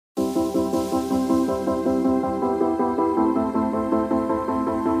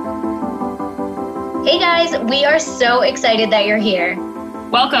Hey guys, we are so excited that you're here.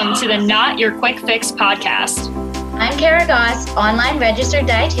 Welcome to the Not Your Quick Fix podcast. I'm Kara Goss, online registered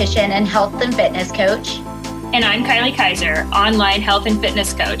dietitian and health and fitness coach. And I'm Kylie Kaiser, online health and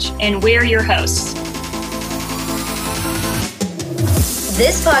fitness coach, and we're your hosts.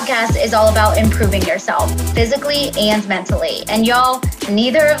 This podcast is all about improving yourself, physically and mentally. And y'all,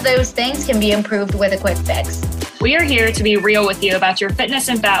 neither of those things can be improved with a quick fix. We are here to be real with you about your fitness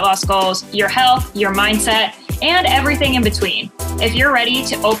and fat loss goals, your health, your mindset, and everything in between. If you're ready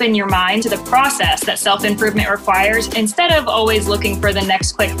to open your mind to the process that self-improvement requires, instead of always looking for the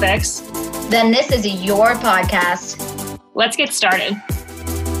next quick fix, then this is your podcast. Let's get started.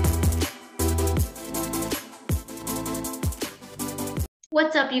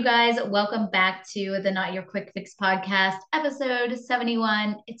 What's up, you guys? Welcome back to the Not Your Quick Fix podcast, episode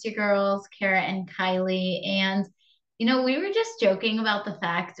 71. It's your girls, Kara and Kylie. And, we were just joking about the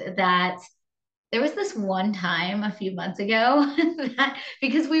fact that there was this one time a few months ago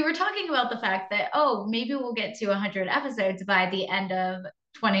because we were talking about the fact that, maybe we'll get to 100 episodes by the end of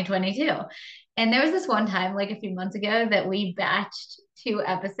 2022. And there was this one time, like a few months ago, that we batched 2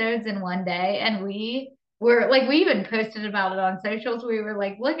 episodes in one day, and we even posted about it on socials. We were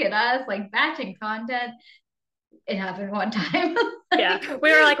like, look at us, like batching content. It happened one time. Yeah.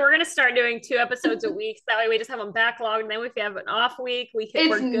 We were like, we're going to start doing 2 episodes a week. So that way we just have them backlogged. And then if we have an off week, we're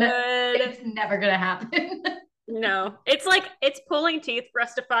good. It's never going to happen. No, it's like, it's pulling teeth for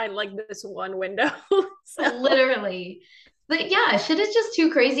us to find like this one window. So. Literally. But yeah, shit is just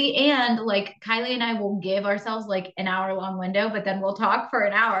too crazy. And like Kylie and I will give ourselves like an hour-long window, but then we'll talk for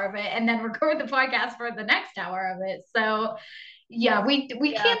an hour of it and then record the podcast for the next hour of it. So yeah, we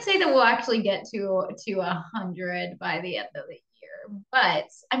can't say that we'll actually get to 100 by the end of the year. But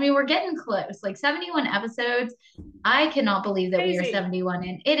I mean, we're getting close. Like 71 episodes. I cannot believe that we are 71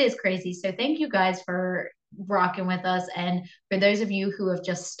 in. It is crazy. So thank you guys for rocking with us, and for those of you who have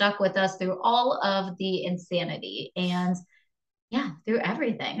just stuck with us through all of the insanity and through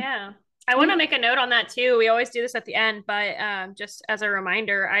everything. Yeah. I want to make a note on that too. We always do this at the end, but just as a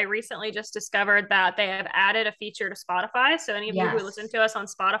reminder, I recently just discovered that they have added a feature to Spotify. So any of you who listen to us on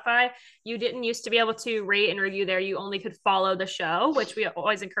Spotify, you didn't used to be able to rate and review there. You only could follow the show, which we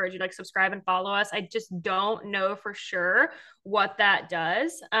always encourage you to like subscribe and follow us. I just don't know for sure what that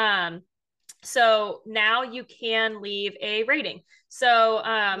does. So now you can leave a rating. So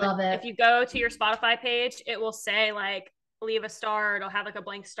if you go to your Spotify page, it will say like, leave a star. It'll have like a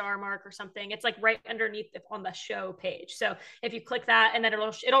blank star mark or something. It's like right underneath on the show page. So if you click that, and then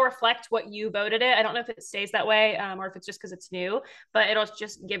it'll reflect what you voted it. I don't know if it stays that way or if it's just because it's new, but it'll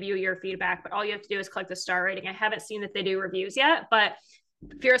just give you your feedback. But all you have to do is click the star rating. I haven't seen that they do reviews yet, but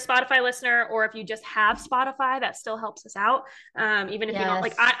if you're a Spotify listener, or if you just have Spotify, that still helps us out. Even if you don't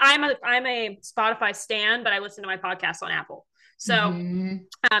like, I'm a Spotify stan, but I listen to my podcast on Apple. So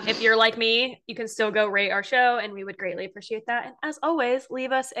if you're like me, you can still go rate our show, and we would greatly appreciate that. And as always,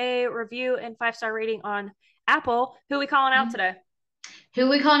 leave us a review and 5-star rating on Apple. Who are we calling out today? Who are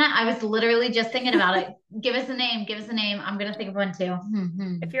we calling out? I was literally just thinking about it. Give us a name. I'm going to think of one too.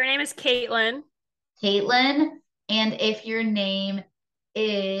 If your name is Caitlin. And if your name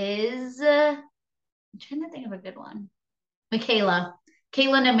is, I'm trying to think of a good one. Michaela.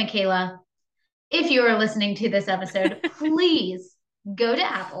 Caitlin and Michaela. If you are listening to this episode, please go to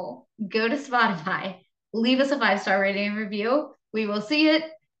Apple, go to Spotify, leave us a 5-star rating and review. We will see it.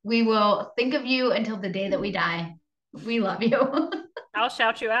 We will think of you until the day that we die. We love you. I'll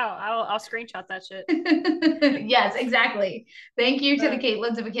shout you out. I'll screenshot that shit. Yes, exactly. Thank you to the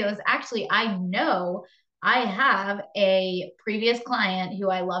Caitlins and Michaelas. Actually, I know I have a previous client who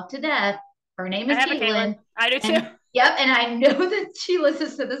I love to death. Her name is Caitlin. I do too. Yep, and I know that she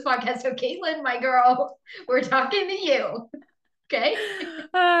listens to this podcast. So Caitlin, my girl, we're talking to you. Okay?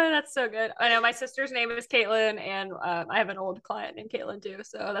 Oh, that's so good. I know my sister's name is Caitlin, and I have an old client named Caitlin too,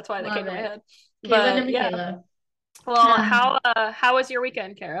 so that's why they came to my head. Caitlin and Michaela. Well, how was your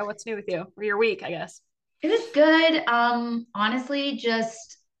weekend, Kara? What's new with you? Or your week, I guess. It was good. Honestly,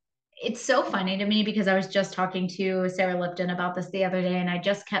 it's so funny to me because I was just talking to Sarah Lipton about this the other day, and I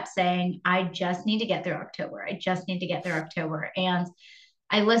just kept saying, I just need to get through October. And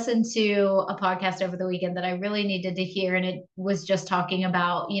I listened to a podcast over the weekend that I really needed to hear, and it was just talking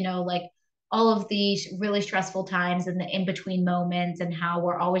about, like all of these really stressful times and the in-between moments, and how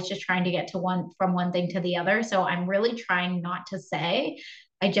we're always just trying to get from one thing to the other. So I'm really trying not to say,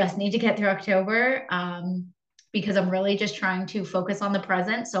 I just need to get through October. Because I'm really just trying to focus on the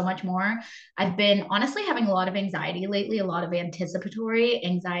present so much more. I've been honestly having a lot of anxiety lately, a lot of anticipatory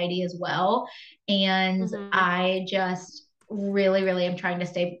anxiety as well. And I just really, really am trying to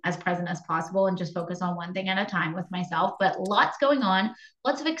stay as present as possible and just focus on one thing at a time with myself. But lots going on,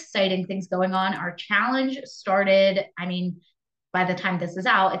 lots of exciting things going on. Our challenge started, I mean, by the time this is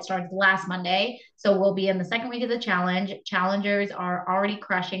out, it started last Monday. So we'll be in the second week of the challenge. Challengers are already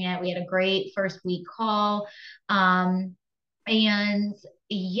crushing it. We had a great first week call. And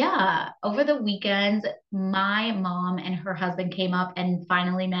yeah, over the weekend, my mom and her husband came up and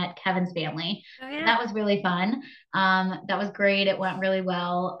finally met Kevin's family. Oh, yeah. That was really fun. That was great. It went really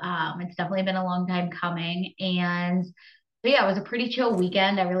well. It's definitely been a long time coming. And but yeah, it was a pretty chill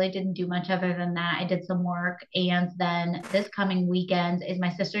weekend. I really didn't do much other than that. I did some work. And then this coming weekend is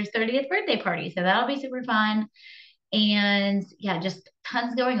my sister's 30th birthday party. So that'll be super fun. And yeah, just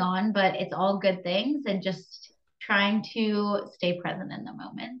tons going on, but it's all good things and just trying to stay present in the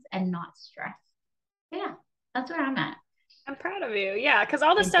moment and not stress. Yeah, that's where I'm at. I'm proud of you. Yeah, because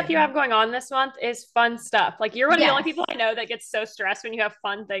all the stuff you have going on this month is fun stuff. Like you're one of the only people I know that gets so stressed when you have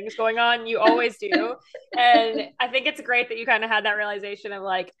fun things going on. You always do. And I think it's great that you kind of had that realization of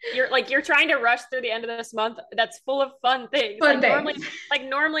you're trying to rush through the end of this month that's full of fun things.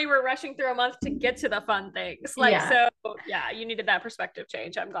 Normally we're rushing through a month to get to the fun things. So yeah, you needed that perspective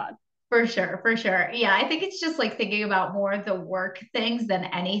change. I'm glad. For sure, for sure. Yeah, I think it's just like thinking about more of the work things than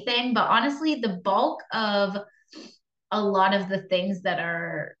anything. But honestly, the bulk of a lot of the things that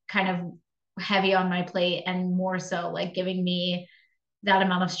are kind of heavy on my plate and more so like giving me that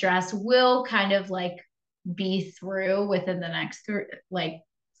amount of stress will kind of like be through within the next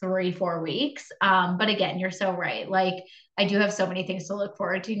 3-4 weeks. But again, you're so right. Like I do have so many things to look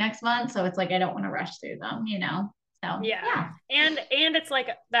forward to next month. So it's like I don't want to rush through them, you know? So yeah. And it's like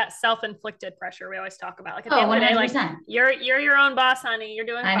that self-inflicted pressure we always talk about. Like at the end of the day, like you're your own boss, honey. You're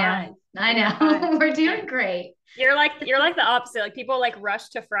doing fine. I know. We're doing great. You're like the opposite. Like people like rush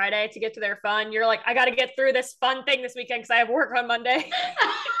to Friday to get to their fun. You're like, I got to get through this fun thing this weekend because I have work on Monday.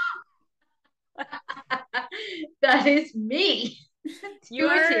 That is me. You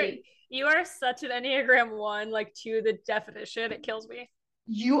are such an Enneagram 1, like to the definition. It kills me.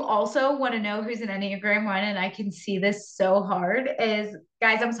 You also want to know who's an Enneagram 1, and I can see this so hard is,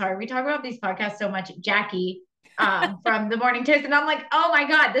 guys, I'm sorry. We talk about these podcasts so much. Jackie from The Morning Toast, and I'm like, oh my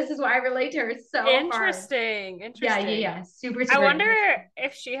God, this is why I relate to her so Interesting. hard. Yeah. Super. I wonder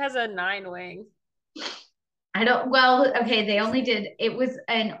if she has a 9 wing. I don't, well, okay, it was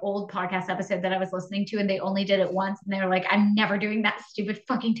an old podcast episode that I was listening to, and they only did it once, and they were like, I'm never doing that stupid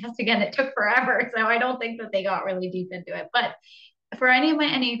fucking test again. It took forever. So I don't think that they got really deep into it. But for any of my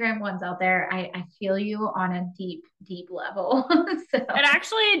Enneagram 1s out there, I feel you on a deep, deep level. So. It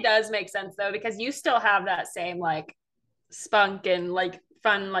actually does make sense though, because you still have that same like spunk and like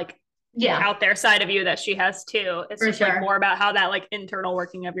fun, like out there side of you that she has too. It's just like more about how that like internal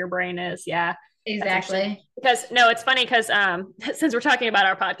working of your brain is. Yeah. Exactly. Because it's funny because since we're talking about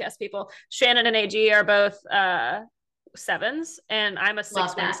our podcast people, Shannon and AG are both 7s and I'm a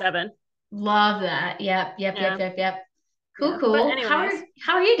 6-1-7. Love that. Yep. Cool.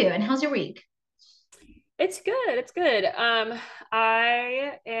 How are you doing? How's your week? It's good.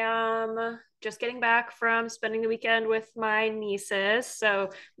 I am just getting back from spending the weekend with my nieces. So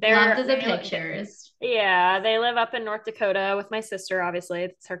love the pictures. Yeah, they live up in North Dakota with my sister, obviously,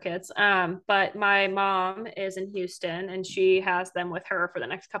 it's her kids. But my mom is in Houston and she has them with her for the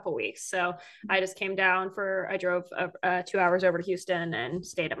next couple weeks. So I just came down I drove 2 hours over to Houston and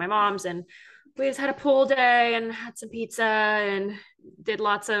stayed at my mom's, and we just had a pool day and had some pizza and did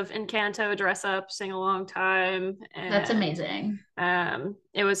lots of Encanto dress up, sing a long time. And, that's amazing.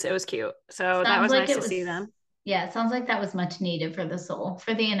 It was cute. So that was nice to see them. Yeah, it sounds like that was much needed for the soul,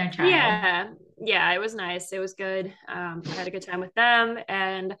 for the inner child. Yeah, it was nice. It was good. I had a good time with them.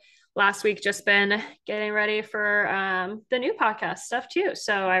 And last week just been getting ready for the new podcast stuff too.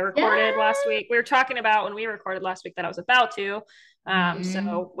 So I recorded last week. We were talking about when we recorded last week that I was about to.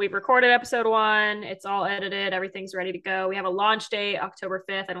 So we've recorded episode 1. It's all edited. Everything's ready to go. We have a launch date, October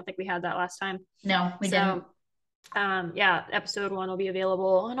 5th. I don't think we had that last time. No, we didn't. Episode 1 will be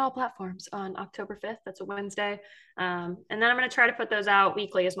available on all platforms on October 5th. That's a Wednesday. And then I'm going to try to put those out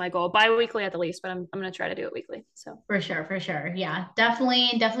weekly is my goal, bi-weekly at the least, but I'm going to try to do it weekly. So for sure. Yeah,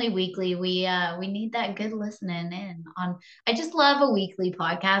 definitely weekly. We need that good listening in on. I just love a weekly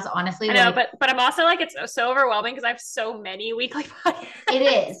podcast, honestly. I know, but I'm also like, it's so overwhelming because I have so many weekly podcasts.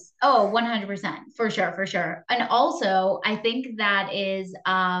 It is. Oh, 100%. For sure. And also I think that is,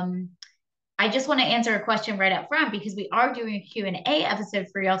 I just want to answer a question right up front because we are doing a Q&A episode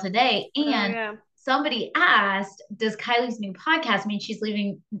for y'all today. And somebody asked, does Kylie's new podcast mean she's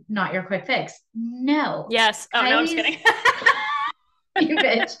leaving Not Your Quick Fix? No. Yes. Oh, no, I'm just kidding. You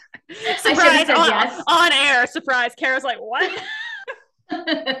bitch. Surprise, I yes. on air. Surprise. Kara's like, what?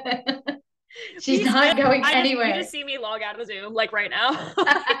 She's not going anywhere. You just see me log out of the Zoom like right now.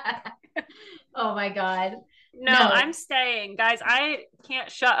 Oh my God. No, I'm staying. Guys, I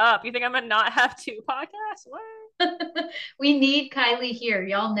can't shut up. You think I'm gonna not have two podcasts? What? We need Kylie here.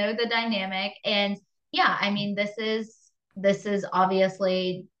 Y'all know the dynamic. And yeah, I mean, this is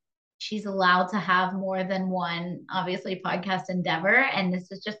obviously she's allowed to have more than one, obviously, podcast endeavor. And this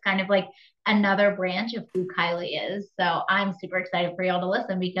is just kind of like another branch of who Kylie is. So I'm super excited for y'all to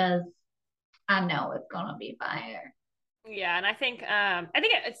listen because I know it's gonna be fire. Yeah, and I think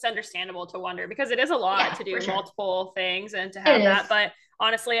it's understandable to wonder because it is a lot to do multiple things and to have that. But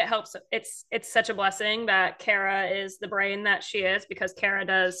honestly, it helps. It's such a blessing that Kara is the brain that she is because Kara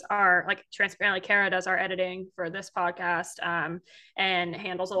does our transparently Kara does our editing for this podcast and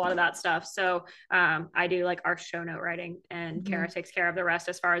handles a lot of that stuff. So I do like our show note writing and Kara takes care of the rest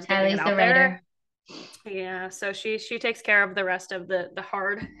as far as getting it out there. Yeah, so she takes care of the rest of the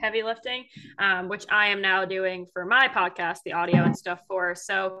hard heavy lifting, which I am now doing for my podcast, the audio and stuff for.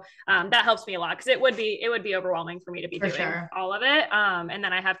 So that helps me a lot because it would be overwhelming for me to be doing all of it. And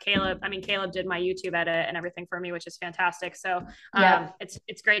then I have Caleb. I mean, Caleb did my YouTube edit and everything for me, which is fantastic. So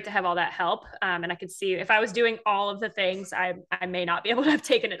it's great to have all that help. And I could see if I was doing all of the things, I may not be able to have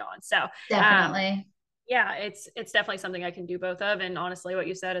taken it on. So definitely. Yeah, it's definitely something I can do both of. And honestly, what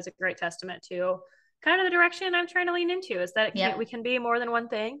you said is a great testament to kind of the direction I'm trying to lean into is that we can be more than one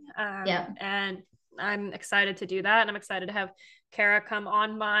thing. And I'm excited to do that. And I'm excited to have Kara come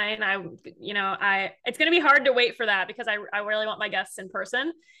on mine. It's going to be hard to wait for that because I really want my guests in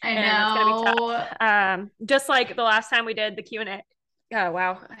person. I know. And it's going to be tough. Just like the last time we did the Q&A. Oh,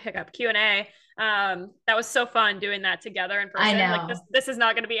 wow. Hiccup. Q&A. That was so fun doing that together in person. I know. Like this is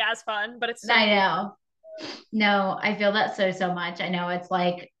not going to be as fun, but it's so I know. No, I feel that so much. I know it's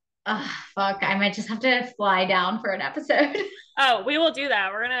like, fuck, I might just have to fly down for an episode. Oh, we will do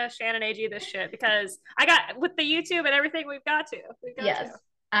that. We're gonna Shannon AG this shit because I got with the YouTube and everything. We've got to. Yes,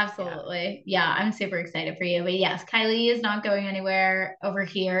 absolutely. Yeah, I'm super excited for you. But yes, Kylie is not going anywhere over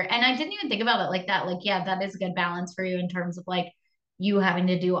here, and I didn't even think about it like that. Like, yeah, that is a good balance for you in terms of like you having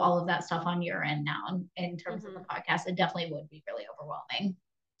to do all of that stuff on your end now. In terms of the podcast, it definitely would be really overwhelming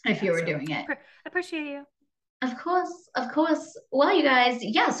if you were doing it. I appreciate you. Of course. Well, you guys,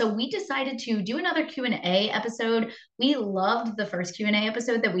 so we decided to do another Q&A episode. We loved the first Q&A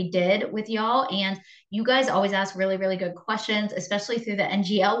episode that we did with y'all, and you guys always ask really, really good questions, especially through the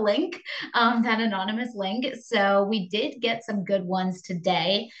NGL link, that anonymous link. So we did get some good ones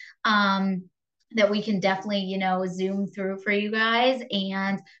today. That we can definitely, zoom through for you guys.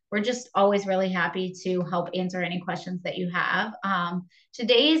 And we're just always really happy to help answer any questions that you have. I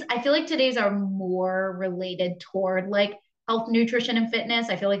feel like today's are more related toward like health, nutrition, and fitness.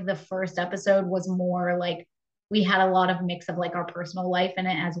 I feel like the first episode was more like we had a lot of mix of like our personal life in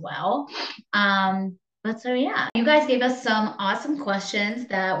it as well. But so yeah, you guys gave us some awesome questions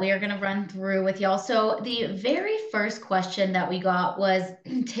that we are going to run through with y'all. So the very first question that we got was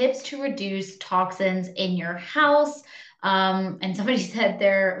tips to reduce toxins in your house. And somebody said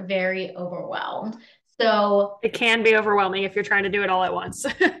they're very overwhelmed. So it can be overwhelming if you're trying to do it all at once.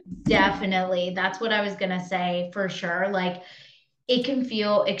 Definitely. That's what I was going to say for sure. Like it can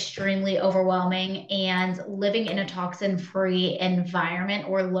feel extremely overwhelming, and living in a toxin-free environment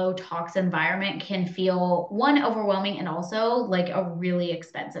or low toxin environment can feel overwhelming and also like a really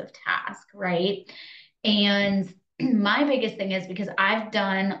expensive task, right? And my biggest thing is because I've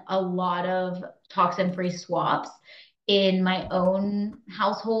done a lot of toxin-free swaps in my own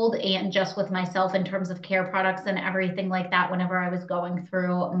household and just with myself in terms of care products and everything like that whenever I was going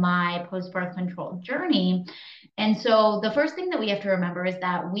through my post-birth control journey. And so the first thing that we have to remember is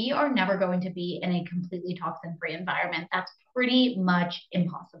that we are never going to be in a completely toxin-free environment. That's pretty much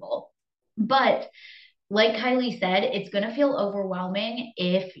impossible. But like Kylie said, it's going to feel overwhelming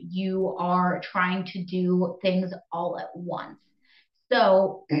if you are trying to do things all at once.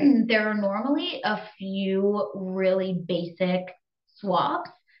 So there are normally a few really basic swaps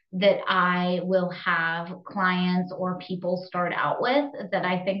that I will have clients or people start out with that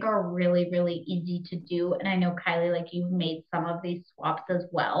I think are really, really easy to do. And I know Kylie, like you've made some of these swaps as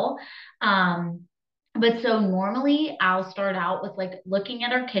well. But so normally I'll start out with like looking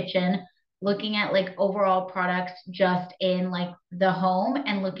at our kitchen, looking at like overall products just in like the home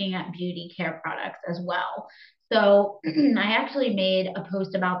and looking at beauty care products as well. So I actually made a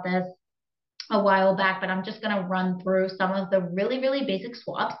post about this a while back, but I'm just going to run through some of the really, really basic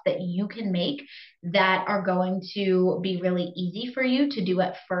swaps that you can make that are going to be really easy for you to do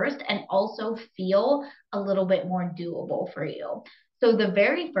at first and also feel a little bit more doable for you. So the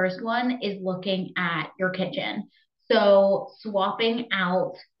very first one is looking at your kitchen. So swapping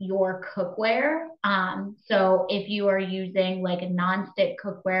out your cookware. So if you are using like a non-stick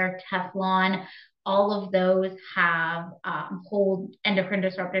cookware, Teflon, all of those have hold endocrine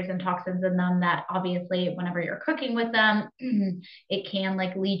disruptors and toxins in them that obviously whenever you're cooking with them, it can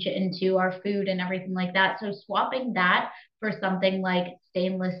like leach into our food and everything like that. So swapping that for something like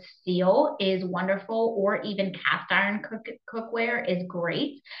stainless steel is wonderful, or even cast iron cookware is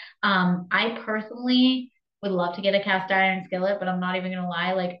great. I personally would love to get a cast iron skillet, but I'm not even gonna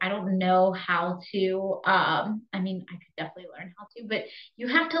lie, like I don't know how to. I mean, I could definitely learn how to, but you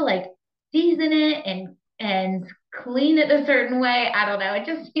have to like season it and clean it a certain way. I don't know. It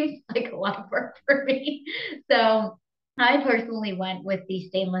just seems like a lot of work for me. So I personally went with the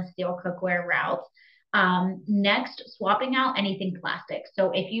stainless steel cookware route. Next, swapping out anything plastic.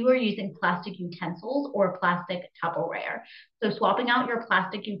 So if you are using plastic utensils or plastic Tupperware, so swapping out your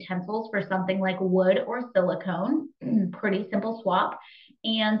plastic utensils for something like wood or silicone, pretty simple swap.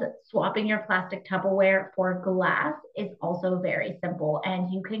 And swapping your plastic Tupperware for glass is also very simple.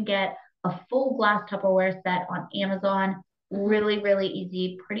 And you can get a full glass Tupperware set on Amazon. Really, really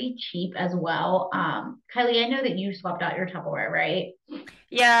easy, pretty cheap as well. Kylie, I know that you swapped out your Tupperware, right?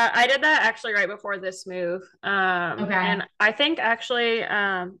 Yeah, I did that actually right before this move. Okay. And I think actually,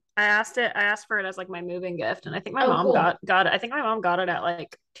 I asked for it as like my moving gift, and I think my Oh, mom cool. got it. I think my mom got it at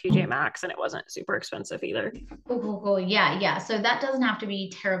like TJ Maxx, and it wasn't super expensive either. Cool, cool, cool. Yeah, yeah. So that doesn't have to be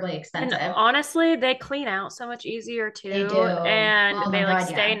terribly And expensive. honestly, they clean out so much easier They too, do. and Oh my they like God,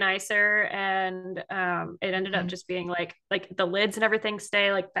 stay yeah. nicer. And it ended up Mhm. just being like the lids and everything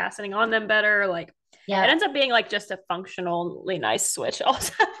stay like fastening on them better. Like it Yep. ends up being like just a functionally nice switch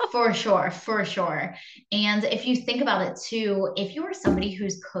also. For sure, for sure. And if you think about it too, if you're somebody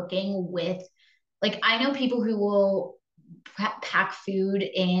who's cooking with, like, I know people who will pack food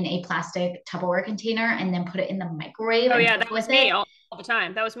in a plastic Tupperware container and then put it in the microwave Oh and yeah, cook that was with me it. all the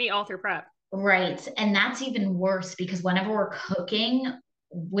time. That was me all through prep. Right. And that's even worse because whenever we're cooking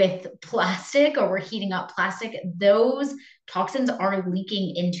with plastic or we're heating up plastic, those toxins are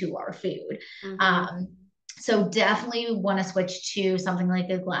leaking into our food. Mm-hmm. Um, so definitely want to switch to something like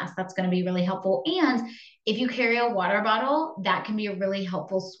a glass. That's going to be really helpful. And if you carry a water bottle, that can be a really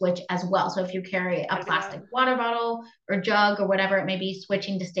helpful switch as well. So if you carry a Gotta do that. plastic water bottle or jug or whatever it may be,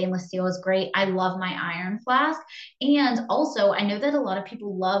 switching to stainless steel is great. I love my iron flask. And also, I know that a lot of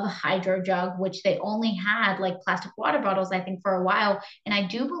people love Hydro Jug, which they only had like plastic water bottles, I think, for a while. And I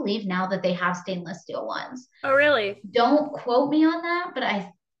do believe now that they have stainless steel ones. Oh really? Don't quote me on that, but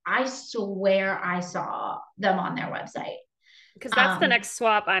I swear I saw them on their website. Because that's the Um, next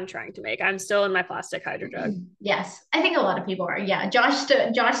swap I'm trying to make. I'm still in my plastic hydro jug. yes, I think a lot of people are. Yeah, Josh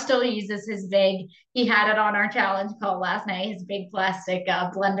still uses his big. He had it on our challenge call last night. His big plastic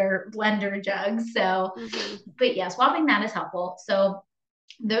blender jug. So, Mm-hmm. but yeah, swapping that is helpful. So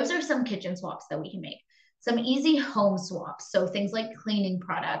those are some kitchen swaps that we can make. Some easy home swaps. So things like cleaning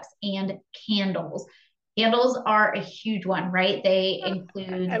products and candles. Candles are a huge one, right? They I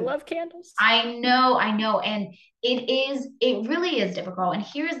include, love candles. I know. And it really is difficult. And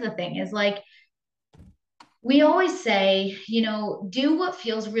here's the thing is like, we always say, do what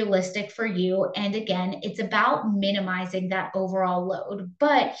feels realistic for you. And again, it's about minimizing that overall load.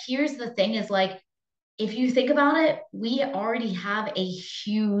 But here's the thing is like, if you think about it, we already have a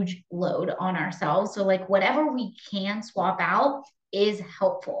huge load on ourselves. So, like, whatever we can swap out is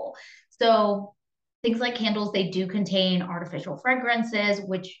helpful. So, things like candles, they do contain artificial fragrances,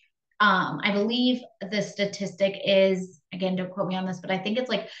 which I believe the statistic is, again, don't quote me on this, but I think it's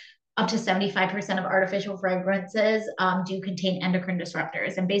like up to 75% of artificial fragrances do contain endocrine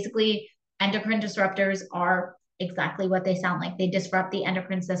disruptors. And basically, endocrine disruptors are exactly what they sound like. They disrupt the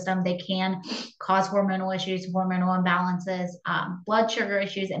endocrine system. They can cause hormonal issues, hormonal imbalances, blood sugar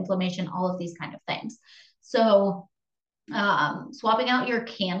issues, inflammation, all of these kind of things. So, swapping out your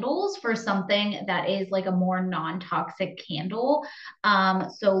candles for something that is like a more non-toxic candle.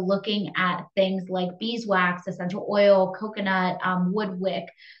 So looking at things like beeswax, essential oil, coconut, wood wick.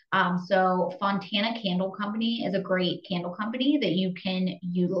 So Fontana Candle Company is a great candle company that you can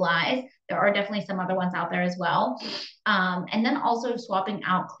utilize. There are definitely some other ones out there as well. And then also swapping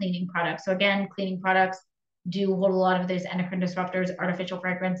out cleaning products. So again, cleaning products do hold a lot of those endocrine disruptors, artificial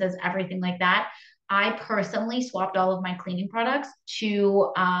fragrances, everything like that. I personally swapped all of my cleaning products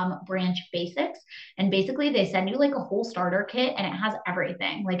to Branch Basics. And basically, they send you like a whole starter kit and it has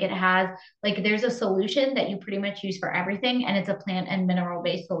everything. Like, it has, like, there's a solution that you pretty much use for everything, and it's a plant and mineral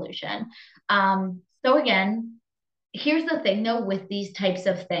based solution. So, again, here's the thing though with these types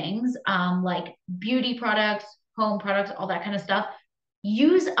of things, like beauty products, home products, all that kind of stuff.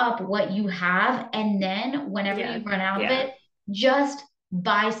 use up what you have. And then whenever Yeah. you run out of Yeah. it, just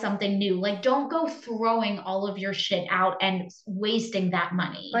buy something new. Like, don't go throwing all of your shit out and wasting that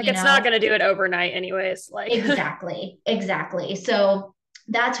money, Like you it's not know? going to do it overnight anyways. Like Exactly. Exactly. So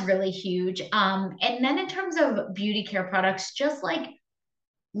that's really huge. And then in terms of beauty care products, just like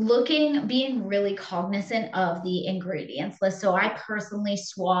being really cognizant of the ingredients list. So I personally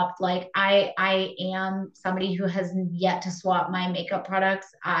swapped, like I am somebody who has yet to swap my makeup products.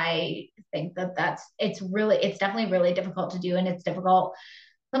 I think that it's definitely really difficult to do, and it's difficult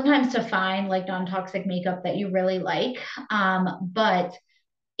sometimes to find like non-toxic makeup that you really like. But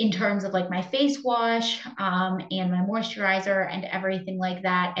in terms of like my face wash and my moisturizer and everything like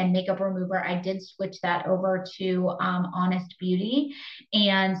that and makeup remover, I did switch that over to Honest Beauty.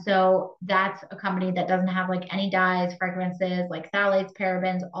 And so that's a company that doesn't have like any dyes, fragrances, like phthalates,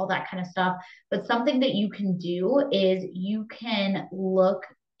 parabens, all that kind of stuff. But something that you can do is you can look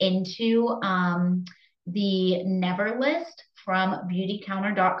into the Never list from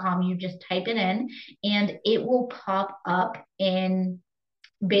beautycounter.com. You just type it in and it will pop up in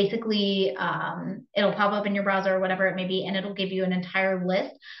basically it'll pop up in your browser or whatever it may be, and it'll give you an entire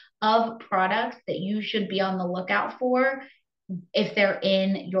list of products that you should be on the lookout for. If they're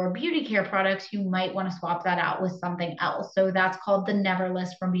in your beauty care products, you might want to swap that out with something else. So that's called the Never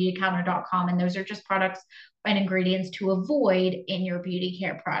list from beautycounter.com, and those are just products and ingredients to avoid in your beauty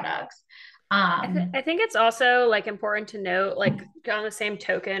care products. I think it's also like important to note, like on the same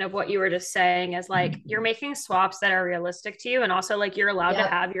token of what you were just saying, is like you're making swaps that are realistic to you, and also like you're allowed to Yep.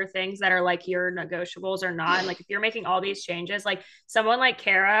 have your things that are like your negotiables or not. And like if you're making all these changes, like someone like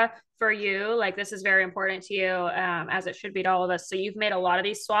Kara, for you, like this is very important to you, as it should be to all of us. So you've made a lot of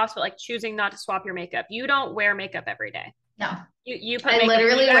these swaps, but like choosing not to swap your makeup. You don't wear makeup every day. No, You put I makeup.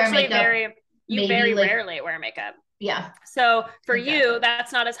 literally You wear actually makeup very you maybe very like, rarely wear makeup. yeah, So for you, exactly.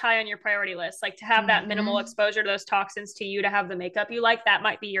 that's not as high on your priority list. Like to have that minimal Mm-hmm. exposure to those toxins to you to have the makeup you like, that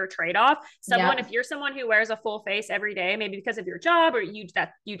might be your trade-off. Yep. If you're someone who wears a full face every day, maybe because of your job or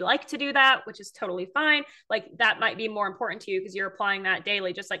you'd like to do that, which is totally fine. Like that might be more important to you because you're applying that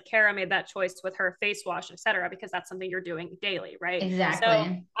daily, just like Kara made that choice with her face wash, etc., because that's something you're doing daily, right? So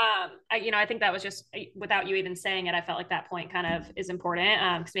Exactly. I think that was just without you even saying it. I felt like that point kind of is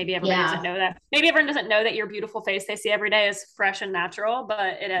important because maybe everybody doesn't Yeah. know that. Maybe everyone doesn't know that your beautiful face they see every day is fresh and natural,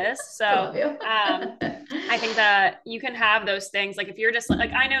 but it is. I So love you. I think that you can have those things. Like if you're just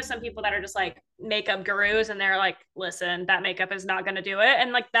like I know some people that are just like makeup gurus and they're like, listen, that makeup is not going to do it.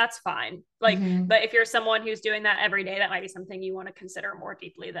 And like, that's fine. Like, Mm-hmm. but if you're someone who's doing that every day, that might be something you want to consider more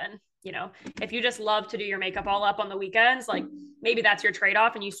deeply than, if you just love to do your makeup all up on the weekends, like maybe that's your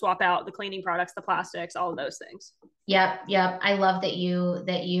trade-off and you swap out the cleaning products, the plastics, all of those things. Yep, yep. I love that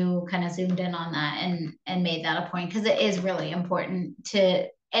you kind of zoomed in on that and made that a point because it is really important to,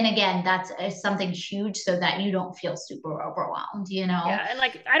 and again, that's something huge so that you don't feel super overwhelmed, you know? Yeah, and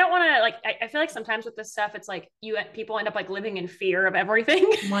like I don't want to like I feel like sometimes with this stuff it's like people end up like living in fear of everything.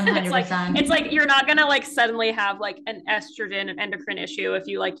 It's 100%. like you're not gonna like suddenly have like an estrogen and endocrine issue if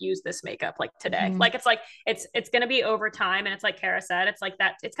you like use this makeup like today. Mm-hmm. Like it's gonna be over time, and it's like Kara said, it's like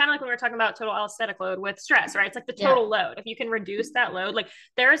that. It's kind of like when we were talking about total aesthetic load with stress, right? It's like the Yep. total load. If you can reduce that load, like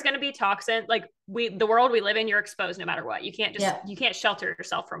there is gonna be toxin. Like the world we live in, you're exposed no matter what. Yep. You can't shelter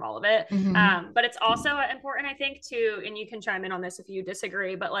yourself from all of it. Mm-hmm. But it's also important, I think, to, and you can chime in on this if you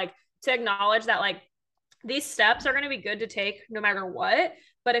disagree, but like to acknowledge that like these steps are going to be good to take no matter what.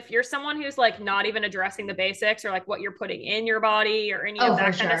 But if you're someone who's like not even addressing the basics or like what you're putting in your body or any Oh, of for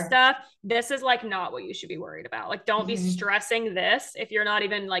that kind of sure. stuff, this is like not what you should be worried about. Like, don't be Mm-hmm. stressing this if you're not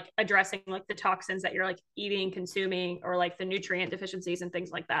even like addressing like the toxins that you're like eating, consuming, or like the nutrient deficiencies and things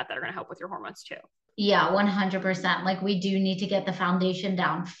like that that are going to help with your hormones too. Yeah, 100%. Like we do need to get the foundation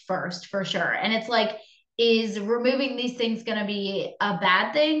down first, for sure. And it's like, is removing these things going to be a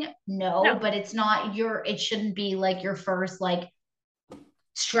bad thing? No, No, but it shouldn't be like your first like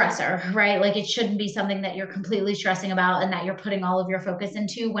stressor, right? Like it shouldn't be something that you're completely stressing about and that you're putting all of your focus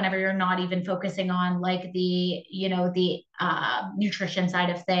into whenever you're not even focusing on like the nutrition side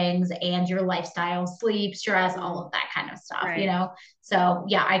of things and your lifestyle, sleep, stress, all mm-hmm. of that kind of stuff, you Right. know? So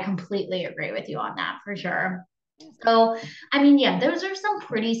yeah, I completely agree with you on that for sure. So, I mean, yeah, those are some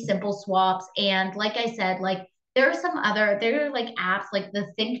pretty simple swaps. And like I said, like there are like apps like the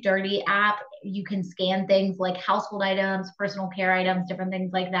Think Dirty app. You can scan things like household items, personal care items, different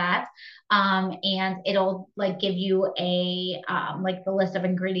things like that. And it'll like give you like the list of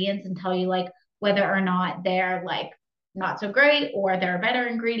ingredients and tell you like whether or not they're like not so great or they're a better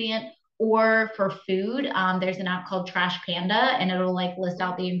ingredient. Or for food, there's an app called Trash Panda and it'll like list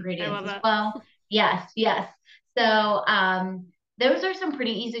out the I ingredients love as that. well. Yes, yes. So those are some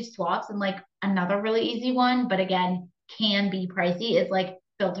pretty easy swaps. And like another really easy one, but again, can be pricey, is like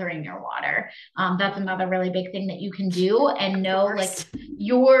filtering your water. That's another really big thing that you can do, and know like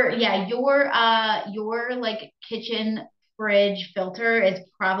your like kitchen fridge filter is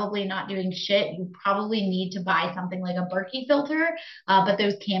probably not doing shit. You probably need to buy something like a Berkey filter, but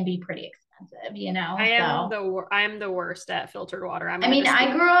those can be pretty expensive, you know. I am the worst at filtered water. I mean,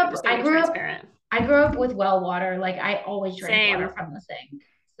 I grew up with well water. Like I always drank water from the sink.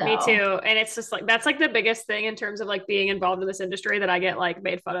 So. Me too. And it's just like, that's like the biggest thing in terms of like being involved in this industry that I get like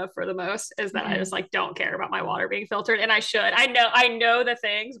made fun of for the most, is that I just like don't care about my water being filtered. And I should. I know the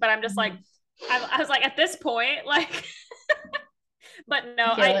things, but I'm just like, I was like, at this point, like, but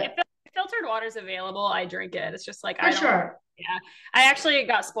no, if filtered water is available, I drink it. It's just like, yeah. I actually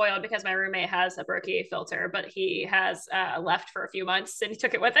got spoiled because my roommate has a Berkey filter, but he has left for a few months and he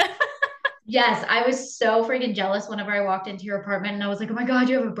took it with him. Yes, I was so freaking jealous whenever I walked into your apartment and I was like, oh my God,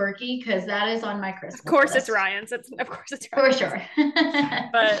 you have a Berkey? Because that is on my Christmas list. Of course it's Ryan's. Of course it's Ryan's. For sure.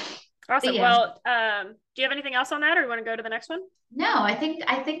 But awesome. Yeah. Well, do you have anything else on that, or you want to go to the next one? No, I think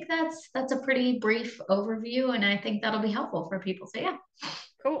that's a pretty brief overview, and I think that'll be helpful for people. So yeah.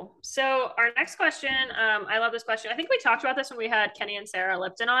 Cool. So our next question, I love this question. I think we talked about this when we had Kenny and Sarah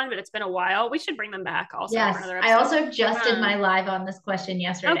Lipton on, but it's been a while. We should bring them back also. Yes, for another episode. I also just did my live on this question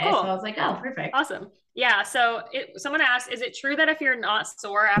yesterday. Oh, cool. So I was like, oh, perfect. Awesome. Yeah. So someone asked, is it true that if you're not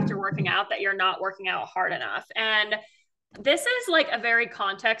sore after working out, that you're not working out hard enough? And this is like a very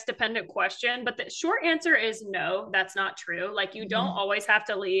context dependent question, but the short answer is no, that's not true. Like you don't always have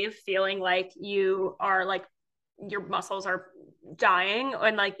to leave feeling like you are like, your muscles are dying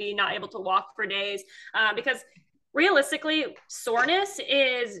and like be not able to walk for days, because realistically soreness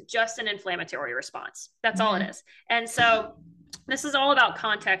is just an inflammatory response. That's all it is. And so this is all about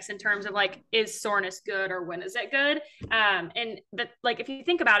context in terms of like, is soreness good or when is it good? And that, like, if you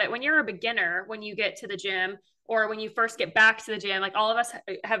think about it, when you're a beginner, when you get to the gym or when you first get back to the gym, like all of us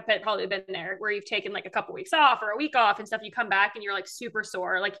have probably been there where you've taken like a couple weeks off or a week off and stuff, you come back and you're like super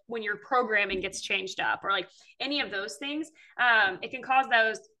sore, like when your programming gets changed up or like any of those things, it can cause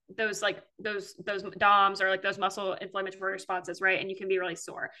those DOMs or like those muscle inflammatory responses, right? And you can be really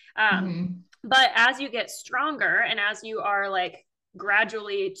sore. But as you get stronger and as you are like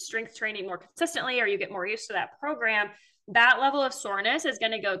gradually strength training more consistently, or you get more used to that program, that level of soreness is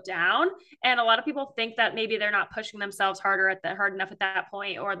going to go down. And a lot of people think that maybe they're not pushing themselves hard enough at that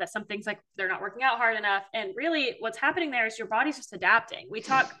point, or that something's like they're not working out hard enough. And really what's happening there is your body's just adapting. We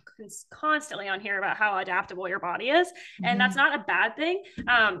talk constantly on here about how adaptable your body is, and that's not a bad thing.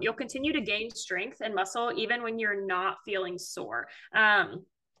 You'll continue to gain strength and muscle even when you're not feeling sore.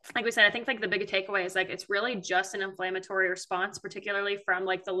 Like we said, I think like the big takeaway is like, it's really just an inflammatory response, particularly from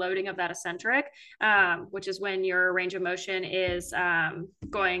like the loading of that eccentric, which is when your range of motion is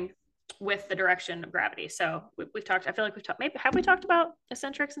going with the direction of gravity. So we've talked, I feel like have we talked about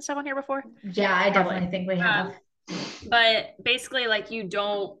eccentrics and stuff on here before? Yeah, I definitely think we have. But basically like, you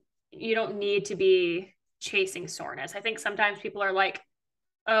don't need to be chasing soreness. I think sometimes people are like,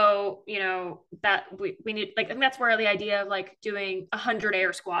 oh, you know, that we need, like, I think that's where the idea of like doing 100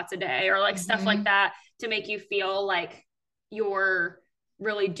 air squats a day or like stuff like that to make you feel like you're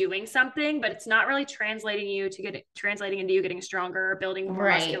really doing something, but it's not really translating into you getting stronger or building more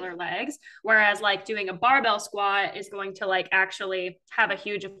muscular legs. Whereas like doing a barbell squat is going to like actually have a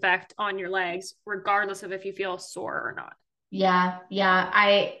huge effect on your legs, regardless of if you feel sore or not. Yeah.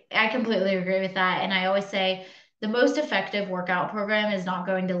 I completely agree with that. And I always say, the most effective workout program is not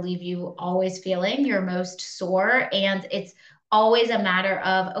going to leave you always feeling your most sore. And it's always a matter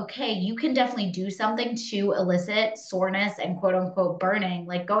of, okay, you can definitely do something to elicit soreness and quote unquote burning,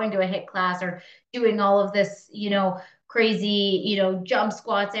 like going to a HIIT class or doing all of this, you know, crazy, you know, jump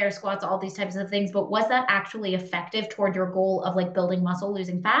squats, air squats, all these types of things. But was that actually effective toward your goal of like building muscle,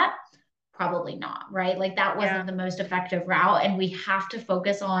 losing fat? Probably not, right? Like that wasn't the most effective route. And we have to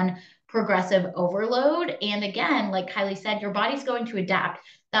focus on progressive overload. And again, like Kylie said, your body's going to adapt.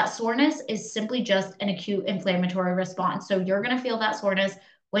 That soreness is simply just an acute inflammatory response. So you're going to feel that soreness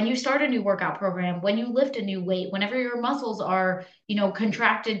when you start a new workout program, when you lift a new weight, whenever your muscles are, you know,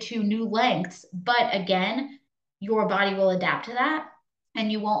 contracted to new lengths. But again, your body will adapt to that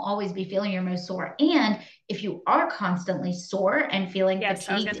and you won't always be feeling your most sore. And if you are constantly sore and feeling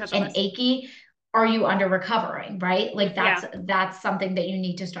fatigued and achy, are you under recovering, right? Like that's something that you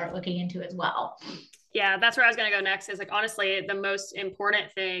need to start looking into as well. Yeah, that's where I was going to go next, is like, honestly, the most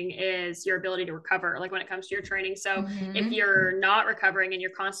important thing is your ability to recover, like when it comes to your training. So if you're not recovering and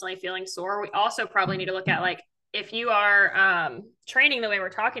you're constantly feeling sore, we also probably need to look at like, if you are training the way we're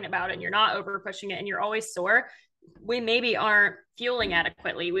talking about and you're not over pushing it and you're always sore, we maybe aren't fueling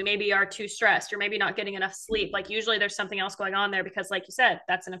adequately. We maybe are too stressed or maybe not getting enough sleep. Like usually there's something else going on there because like you said,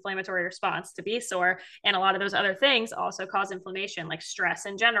 that's an inflammatory response to be sore. And a lot of those other things also cause inflammation, like stress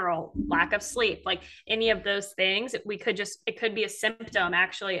in general, lack of sleep, like any of those things. It could be a symptom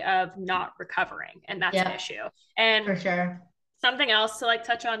actually of not recovering. And that's an issue. And for sure. Something else to like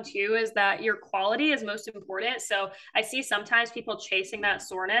touch on too is that your quality is most important. So I see sometimes people chasing that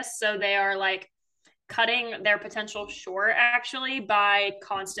soreness. So they are like cutting their potential short actually by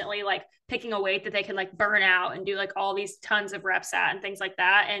constantly like picking a weight that they can like burn out and do like all these tons of reps at and things like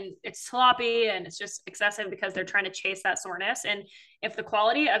that. And it's sloppy and it's just excessive because they're trying to chase that soreness. And if the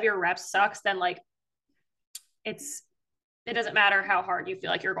quality of your reps sucks, then like it doesn't matter how hard you feel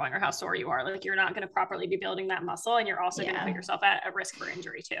like you're going or how sore you are. Like you're not going to properly be building that muscle, and you're also going to put yourself at a risk for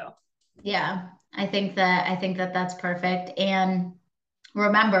injury too. Yeah, I think that that's perfect. And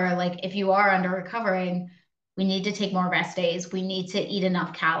remember, like if you are under recovering, we need to take more rest days. We need to eat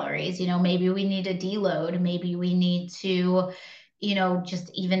enough calories. Maybe we need to deload. Maybe we need to,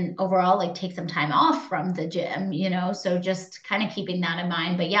 just even overall like take some time off from the gym. So just kind of keeping that in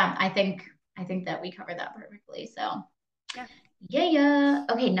mind. But yeah, I think that we covered that perfectly. So yeah.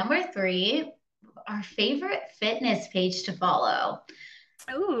 Okay, number 3, our favorite fitness page to follow.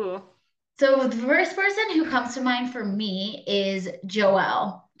 Ooh. So the first person who comes to mind for me is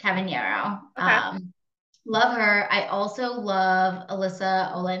Joelle Cavaniero. Okay. Love her. I also love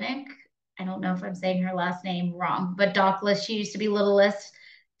Alyssa Olenek. I don't know if I'm saying her last name wrong, but Dockless. She used to be Littlest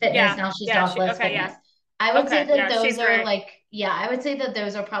Fitness. Now she's Dockless Fitness. I would say that those are I would say that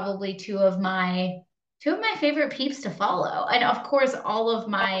those are probably two of my favorite peeps to follow. And of course, all of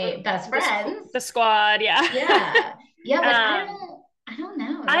my best friends. The squad. Yeah. Yeah. But I don't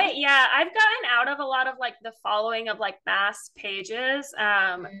know. I've gotten out of a lot of like the following of like mass pages.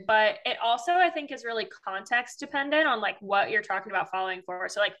 But it also I think is really context dependent on like what you're talking about following for.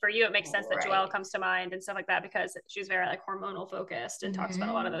 So like for you, it makes sense that Joelle comes to mind and stuff like that because she's very like hormonal focused and talks about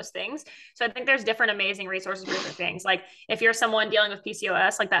a lot of those things. So I think there's different amazing resources for different things. Like if you're someone dealing with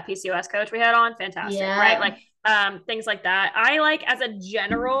PCOS, like that PCOS coach we had on, fantastic, right? Like things like that. I like as a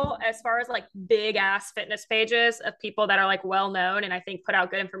general, as far as like big ass fitness pages of people that are like well known and I think put out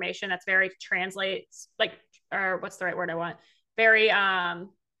good information that's very translates like, or what's the right word I want? Very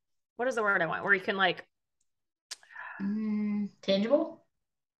what is the word I want? Where you can like tangible?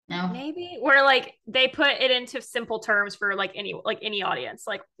 No. Maybe where like they put it into simple terms for like any audience.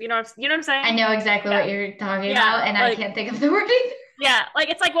 Like you know what I'm saying? I know exactly what you're talking about and like, I can't think of the word either. Yeah, like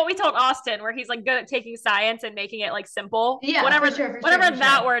it's like what we told Austin, where he's like good at taking science and making it like simple. Yeah, whatever for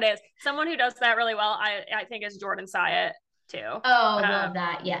that word is. Someone who does that really well, I think, is Jordan Syatt too. Oh, love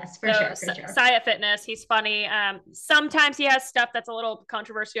that. Yes, for sure. Syatt Fitness. He's funny. Sometimes he has stuff that's a little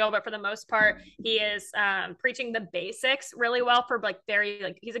controversial, but for the most part, he is preaching the basics really well for like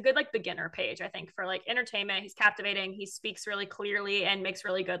he's a good like beginner page, I think, for like entertainment. He's captivating. He speaks really clearly and makes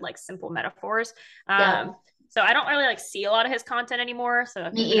really good like simple metaphors. So I don't really like see a lot of his content anymore. So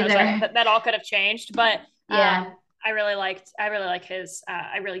me either. That all could have changed, but yeah. I really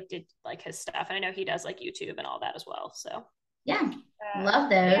did like his stuff. And I know he does like YouTube and all that as well. So yeah, love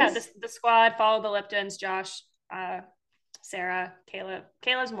those. Yeah, the squad, follow the Liptons, Josh, Sarah, Kayla.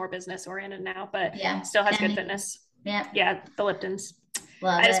 Kayla's more business oriented now, but still has good fitness. Yeah, the Liptons.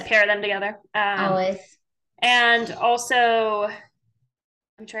 I just pair them together. Always. And also,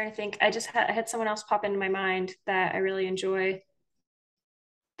 I'm trying to think. I had someone else pop into my mind that I really enjoy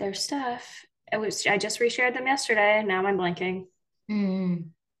their stuff. I just reshared them yesterday. Now I'm blanking.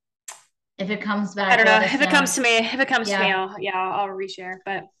 If it comes back, I don't know. If it comes to me, I'll reshare.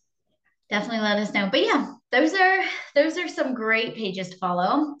 But definitely let us know. But yeah, those are some great pages to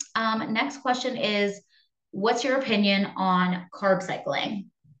follow. Next question is, what's your opinion on carb cycling?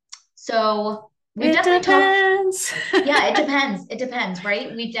 So it depends. It depends,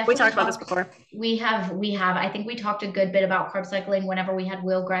 right? We talked about this before. We have. I think we talked a good bit about carb cycling whenever we had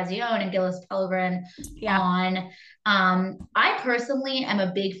Will Grazione and Gilles Pellegrin on. I personally am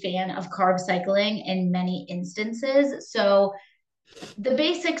a big fan of carb cycling in many instances. So the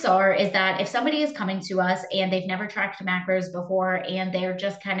basics is that if somebody is coming to us and they've never tracked macros before and they're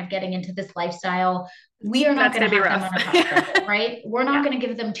just kind of getting into this lifestyle, we are not going to have them on a carb cycle, right? We're not going to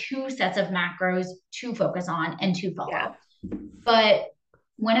give them 2 sets of macros to focus on and to follow. Yeah. But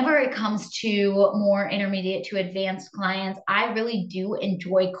whenever it comes to more intermediate to advanced clients, I really do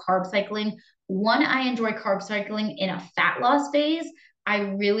enjoy carb cycling. One, I enjoy carb cycling in a fat loss phase. I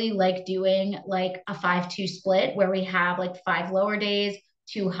really like doing like a 5-2 split where we have like 5 lower days,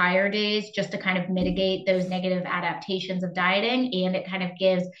 to higher days just to kind of mitigate those negative adaptations of dieting. And it kind of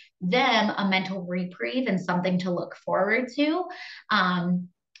gives them a mental reprieve and something to look forward to.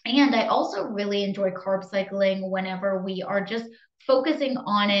 And I also really enjoy carb cycling whenever we are just focusing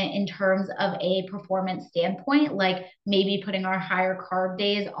on it in terms of a performance standpoint, like maybe putting our higher carb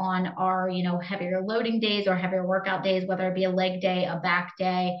days on our, heavier loading days or heavier workout days, whether it be a leg day, a back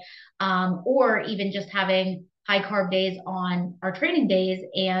day, or even just having high carb days on our training days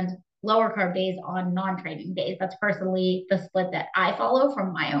and lower carb days on non-training days. That's personally the split that I follow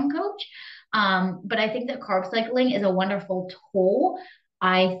from my own coach. But I think that carb cycling is a wonderful tool.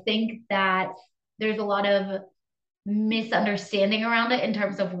 I think that there's a lot of misunderstanding around it in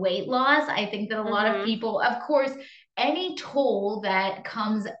terms of weight loss. I think that a lot of people, of course, any tool that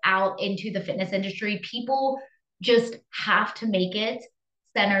comes out into the fitness industry, people just have to make it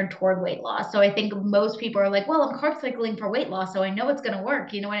centered toward weight loss. So I think most people are like, well, I'm carb cycling for weight loss, so I know it's going to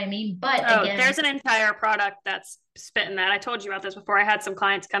work. You know what I mean? But again, there's an entire product that's spitting that. I told you about this before. I had some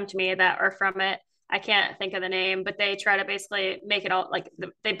clients come to me that are from it. I can't think of the name, but they try to basically make it all like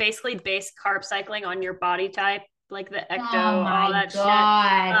they basically base carb cycling on your body type, like the ecto, all that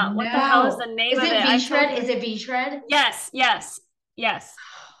shit. What the hell is the name of it? Is it V-Shred? Yes.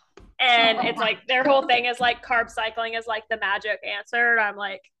 And it's like their whole thing is like carb cycling is like the magic answer. And I'm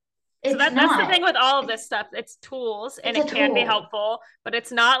like, so that's the thing with all of this stuff. It's tools and it can be helpful, but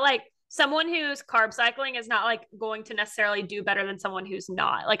it's not like someone who's carb cycling is not like going to necessarily do better than someone who's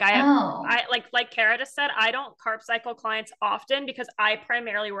not. Like I like Kara just said, I don't carb cycle clients often because I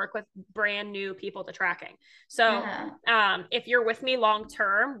primarily work with brand new people to tracking. So if you're with me long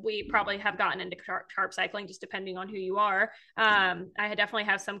term, we probably have gotten into carb cycling just depending on who you are. I definitely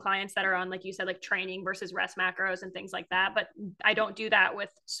have some clients that are on, like you said, like training versus rest macros and things like that, but I don't do that with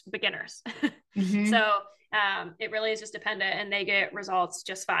beginners. So it really is just dependent and they get results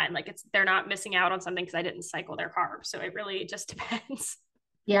just fine. Like they're not missing out on something because I didn't cycle their carbs. So it really just depends.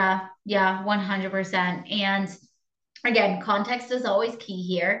 Yeah, 100%. And again, context is always key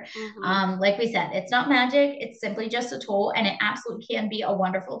here. Like we said, it's not magic. It's simply just a tool, and it absolutely can be a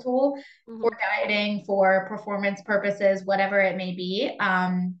wonderful tool for dieting, for performance purposes, whatever it may be.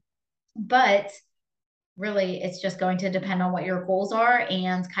 But really, it's just going to depend on what your goals are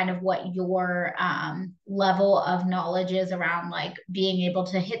and kind of what your level of knowledge is around like being able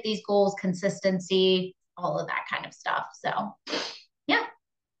to hit these goals, consistency, all of that kind of stuff. So yeah.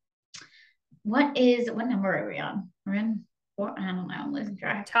 What number are we on? We're in four. I don't know. I'm losing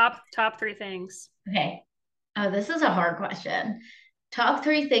track. Top 3 things. Okay. Oh, this is a hard question. Top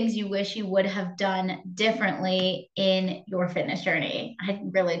 3 things you wish you would have done differently in your fitness journey. I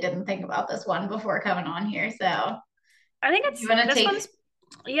really didn't think about this one before coming on here. So I think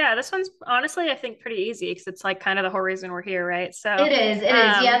this one's honestly, I think pretty easy because it's like kind of the whole reason we're here, right? So it is.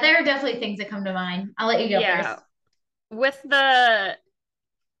 Yeah, there are definitely things that come to mind. I'll let you go first.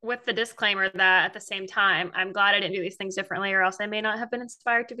 With the disclaimer that at the same time, I'm glad I didn't do these things differently or else I may not have been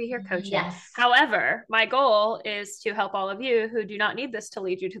inspired to be here coaching. Yes. However, my goal is to help all of you who do not need this to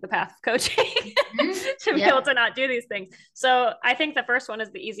lead you to the path of coaching to be able to not do these things. So I think the first one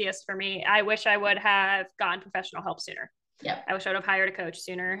is the easiest for me. I wish I would have gotten professional help sooner. Yep. I wish I would have hired a coach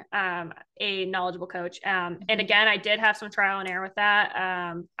sooner, a knowledgeable coach. And again, I did have some trial and error with that.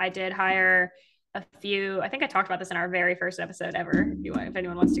 I did hire a few, I think I talked about this in our very first episode ever, if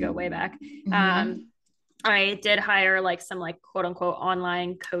anyone wants to go way back. I did hire like some like quote unquote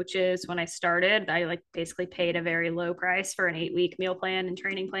online coaches when I started. I like basically paid a very low price for an 8-week meal plan and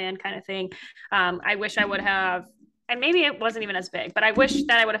training plan kind of thing. I wish I would have, and maybe it wasn't even as big, but I wish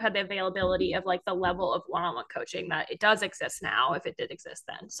that I would have had the availability of like the level of one-on-one coaching that it does exist now, if it did exist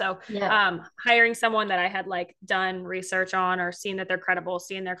then. So hiring someone that I had like done research on or seen that they're credible,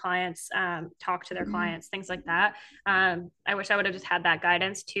 seeing their clients, talk to their clients, things like that. I wish I would have just had that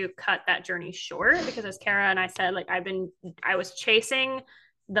guidance to cut that journey short, because as Kara and I said, like I was chasing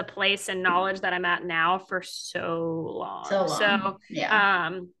the place and knowledge that I'm at now for so long. So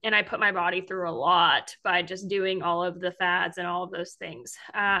and I put my body through a lot by just doing all of the fads and all of those things.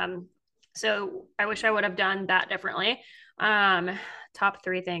 So I wish I would have done that differently. Top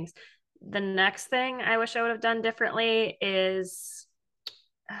 3 things. The next thing I wish I would have done differently is,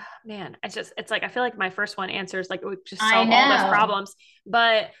 it's like, I feel like my first one answers like, it would just solve all those problems,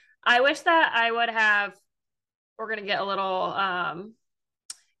 but I wish that I would have, we're going to get a little,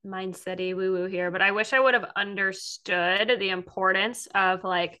 mindset-y woo-woo here, but I wish I would have understood the importance of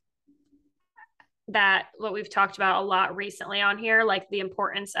like that, what we've talked about a lot recently on here, like the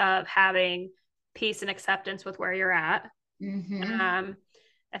importance of having peace and acceptance with where you're at.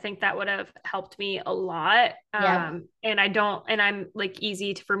 I think that would have helped me a lot. Yeah. And I'm like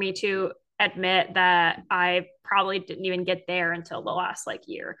for me to admit that I probably didn't even get there until the last like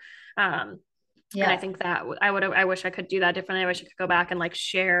year. And I Yeah. think that I wish I could do that differently. I wish I could go back and like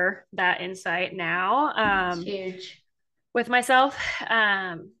share that insight now, It's huge. with myself.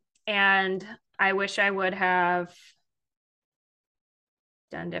 And I wish I would have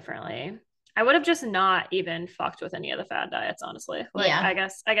done differently. I would have just not even fucked with any of the fad diets, honestly. Like, Yeah. I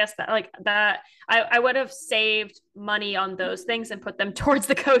guess that like that I would have saved money on those things and put them towards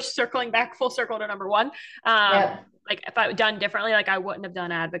the coach, circling back full circle to number one. Yep. Like if I had done differently, like I wouldn't have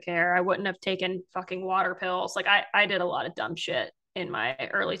done Advocare. I wouldn't have taken fucking water pills. Like I did a lot of dumb shit in my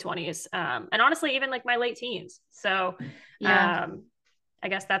early 20s. And honestly, even like my late teens. So Yeah. I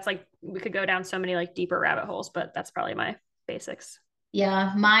guess that's like, we could go down so many like deeper rabbit holes, but that's probably my basics.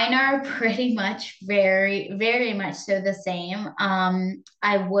 Yeah, mine are pretty much very, very much so the same.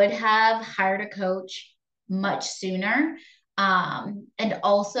 I would have hired a coach much sooner. And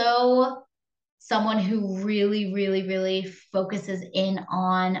also someone who really, really, really focuses in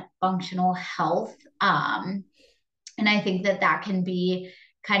on functional health. And I think that that can be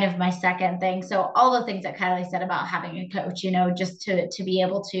kind of my second thing. So all the things that Kylie said about having a coach, just to be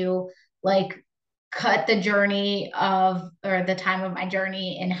able to like cut the journey of or the time of my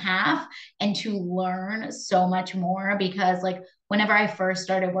journey in half and to learn so much more because like whenever I first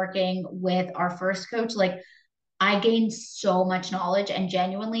started working with our first coach, like I gained so much knowledge and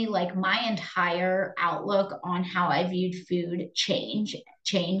genuinely like my entire outlook on how I viewed food changed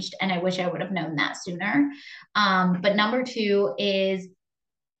and I wish I would have known that sooner. But number two is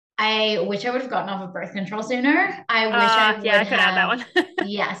I wish I would have gotten off of birth control sooner. I wish I Yeah, would I could add that have, one.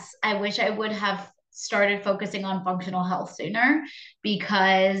 yes, I wish I would have started focusing on functional health sooner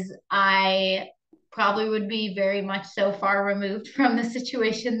because I probably would be very much so far removed from the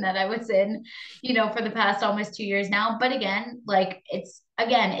situation that I was in, for the past almost 2 years now. But again,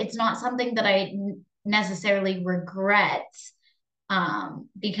 it's not something that I necessarily regret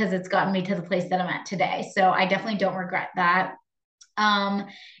because it's gotten me to the place that I'm at today. So I definitely don't regret that. Um,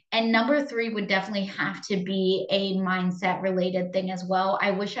 and number three would definitely have to be a mindset related thing as well.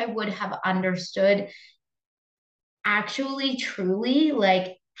 I wish I would have understood actually, truly,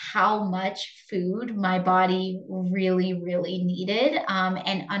 like how much food my body really, really needed,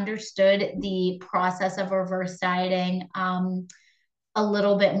 and understood the process of reverse dieting. A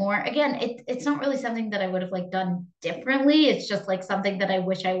little bit more. Again, it's not really something that I would have like done differently. It's just like something that I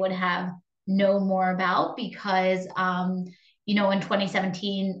wish I would have known more about because in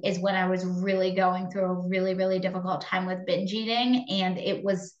 2017 is when I was really going through a really, really difficult time with binge eating. And it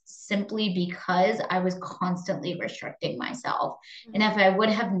was simply because I was constantly restricting myself. And if I would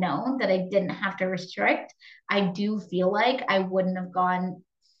have known that I didn't have to restrict, I do feel like I wouldn't have gone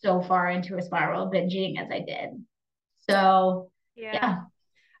so far into a spiral of binge eating as I did. So Yeah. yeah.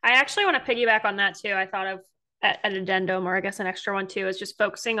 I actually want to piggyback on that too. I thought of an addendum, or I guess an extra one too, is just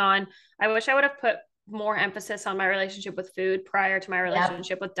focusing on, I wish I would have put more emphasis on my relationship with food prior to my Yep.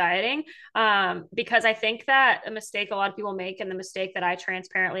 relationship with dieting. Because I think that a mistake a lot of people make, and the mistake that I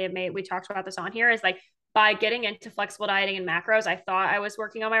transparently have made, we talked about this on here, is like by getting into flexible dieting and macros, I thought I was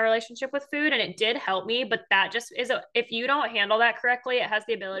working on my relationship with food and it did help me. But that just is if you don't handle that correctly, it has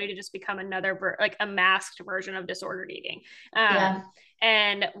the ability to just become another, like a masked version of disordered eating. Yeah.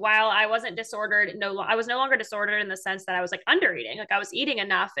 And while I wasn't disordered, I was no longer disordered in the sense that I was like under eating. Like I was eating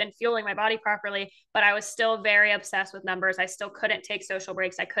enough and fueling my body properly, but I was still very obsessed with numbers. I still couldn't take social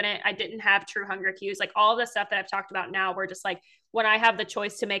breaks. I didn't have true hunger cues. Like all the stuff that I've talked about now, were just like when I have the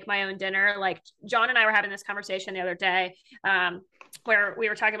choice to make my own dinner. Like John and I were having this conversation the other day, where we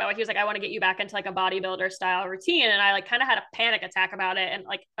were talking about, like, he was like, I want to get you back into like a bodybuilder style routine. And I like kind of had a panic attack about it and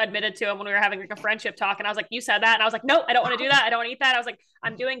like admitted to him when we were having like a friendship talk. And I was like, you said that. And I was like, no, I don't want to do that. I don't want to eat that. I was like,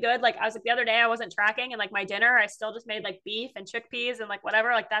 I'm doing good. Like I was like, the other day I wasn't tracking, and like my dinner, I still just made like beef and chickpeas and like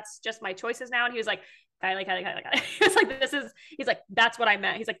whatever. Like that's just my choices now. And he was like, Kylie. He was like, he's like, that's what I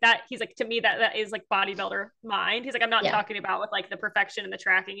meant. He's like, to me, that is like bodybuilder mind. He's like, I'm not Yeah. talking about with like the perfection and the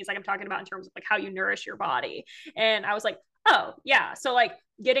tracking. He's like, I'm talking about in terms of like how you nourish your body. And I was like, oh yeah. So like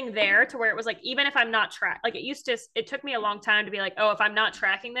getting there to where it was like, even if I'm not like it took me a long time to be like, oh, if I'm not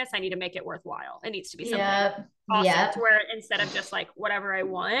tracking this, I need to make it worthwhile. It needs to be something Yep. awesome, to Yep. where instead of just like whatever I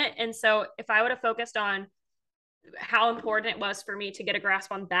want. And so if I would have focused on how important it was for me to get a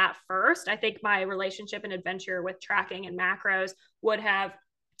grasp on that first, I think my relationship and adventure with tracking and macros would have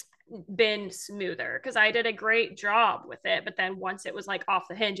been smoother, because I did a great job with it. But then once it was like off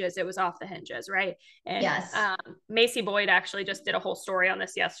the hinges, it was off the hinges, right? And Yes. Macy Boyd actually just did a whole story on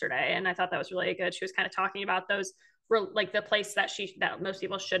this yesterday, and I thought that was really good. She was kind of talking about those like the place that most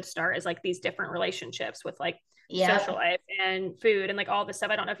people should start is like these different relationships with like social life and food and like all this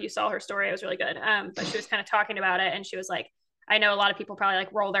stuff. I don't know if you saw her story. It was really good. But she was kind of talking about it, and she was like, I know a lot of people probably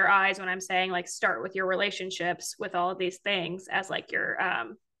like roll their eyes when I'm saying like start with your relationships with all of these things as like your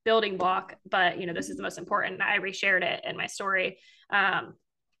building block, but you know, this is the most important. I reshared it in my story.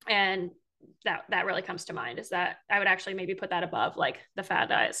 And that really comes to mind, is that I would actually maybe put that above like the fad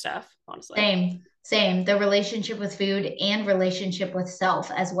diet stuff, honestly. Same. The relationship with food and relationship with self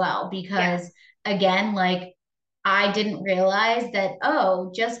as well. Because again, like I didn't realize that,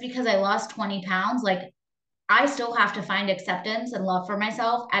 oh, just because I lost 20 pounds, like I still have to find acceptance and love for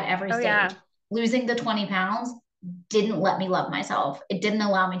myself at every stage. Yeah. Losing the 20 pounds didn't let me love myself. It didn't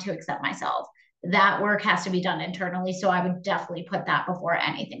allow me to accept myself. That work has to be done internally. So I would definitely put that before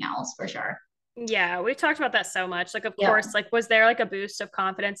anything else for sure. Yeah, we've talked about that so much. Like, of course, like, was there like a boost of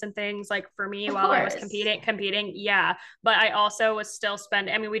confidence and things like for me while I was competing? Yeah. But I also was still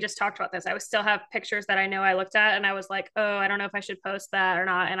spending, I mean, we just talked about this. I would still have pictures that I know I looked at and I was like, oh, I don't know if I should post that or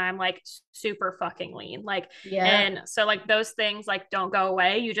not. And I'm like super fucking lean. Like, and so like those things like don't go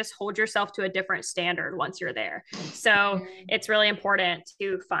away. You just hold yourself to a different standard once you're there. So it's really important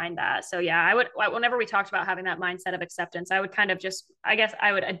to find that. So yeah, whenever we talked about having that mindset of acceptance, I would kind of just, I guess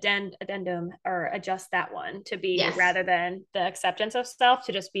I would addendum or adjust that one to be rather than the acceptance of self,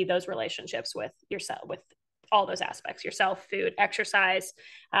 to just be those relationships with yourself, with all those aspects, yourself, food, exercise,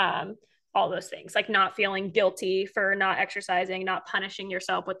 all those things, like not feeling guilty for not exercising, not punishing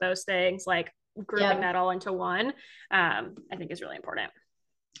yourself with those things, like grouping that all into one, I think is really important.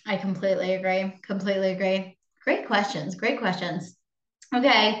 I completely agree. Great questions.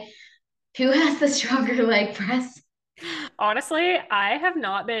 Okay. Who has the stronger leg press? Honestly, I have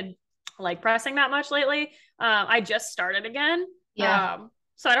not been leg pressing that much lately. I just started again. So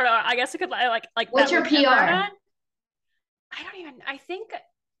I don't know. I guess I could like what's your PR? I think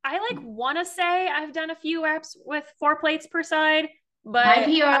I like want to say I've done a few reps with 4 plates per side, but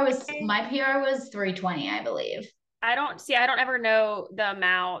my PR was 320, I believe. I don't ever know the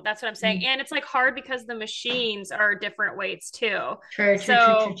amount. That's what I'm saying. And it's like hard because the machines are different weights too. True.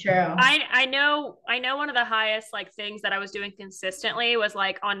 I know one of the highest like things that I was doing consistently was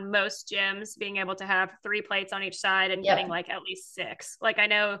like on most gyms being able to have 3 plates on each side and getting like at least 6. Like I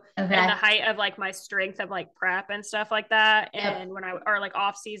know in the height of like my strength of like prep and stuff like that. And when or like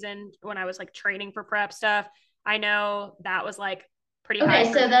off season, when I was like training for prep stuff, I know that was like pretty high.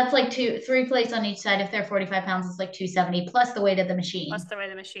 Okay, so that's like 3 plates on each side. If they're 45 pounds, it's like 270 plus the weight of the machine.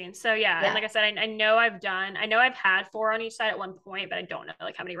 So yeah. And like I said, I know I've had 4 on each side at one point, but I don't know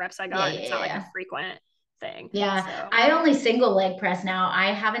like how many reps I got. It's not like a frequent thing. I only single leg press now.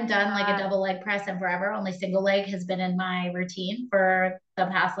 I haven't done like a double leg press in forever. Only single leg has been in my routine for the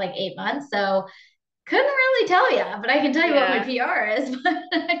past like 8 months. So couldn't really tell you, but I can tell you what my PR is.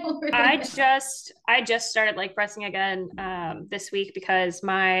 But I just started leg pressing again this week because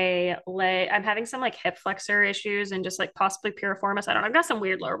my leg, I'm having some like hip flexor issues and just like possibly piriformis. I don't know. I've got some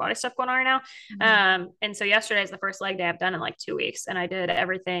weird lower body stuff going on right now. And so yesterday is the first leg day I've done in like 2 weeks, and I did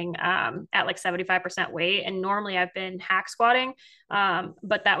everything at like 75% weight. And normally I've been hack squatting,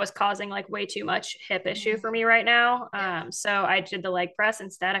 but that was causing like way too much hip issue for me right now. So I did the leg press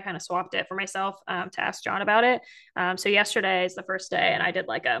instead. I kind of swapped it for myself to ask John about it. So yesterday is the first day, and I did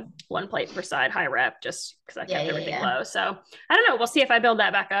like a 1 plate per side high rep just because I kept everything low. So I don't know. We'll see if I build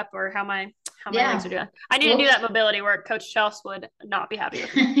that back up or how my legs are doing. I need to do that mobility work. Coach Chelsea would not be happy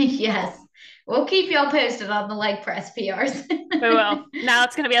with me. Yes. We'll keep y'all posted on the leg press PRs. We will. Now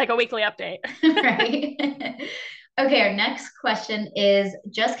it's going to be like a weekly update. Right. Okay. Our next question is,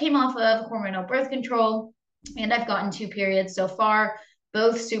 just came off of hormonal birth control and I've gotten 2 periods so far,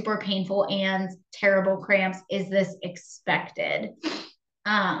 both super painful and terrible cramps. Is this expected?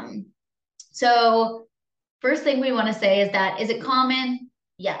 So first thing we want to say is that, is it common?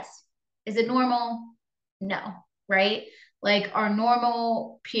 Yes. Is it normal? No, right? Like our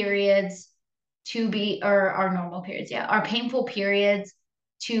normal periods our painful periods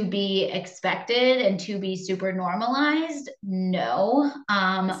to be expected and to be super normalized? No.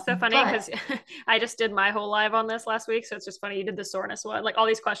 It's so funny because I just did my whole live on this last week. So it's just funny. You did the soreness one. Like all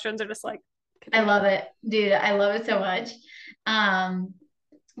these questions are just like, I love it, dude. I love it so much.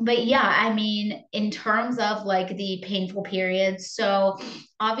 But yeah, I mean, in terms of like the painful periods, so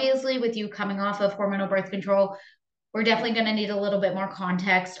obviously with you coming off of hormonal birth control, we're definitely going to need a little bit more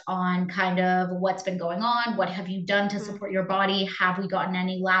context on kind of what's been going on. What have you done to support your body? Have we gotten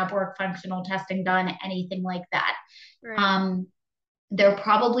any lab work, functional testing done, anything like that? Right. There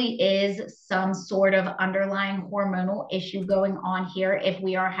probably is some sort of underlying hormonal issue going on here if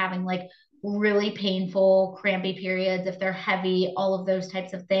we are having like really painful, crampy periods, if they're heavy, all of those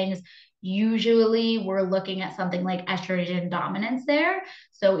types of things, usually we're looking at something like estrogen dominance there.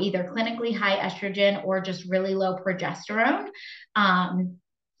 So either clinically high estrogen or just really low progesterone.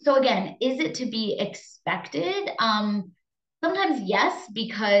 So again, is it to be expected? Sometimes yes,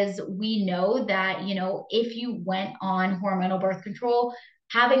 because we know that, if you went on hormonal birth control,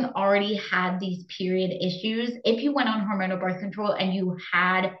 having already had these period issues, if you went on hormonal birth control and you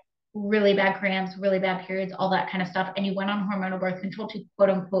had really bad cramps, really bad periods, all that kind of stuff, and you went on hormonal birth control to quote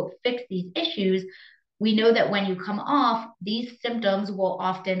unquote fix these issues, we know that when you come off, these symptoms will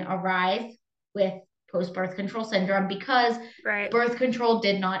often arise with post birth control syndrome because birth control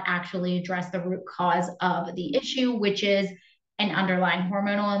did not actually address the root cause of the issue, which is an underlying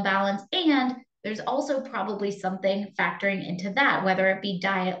hormonal imbalance. And there's also probably something factoring into that, whether it be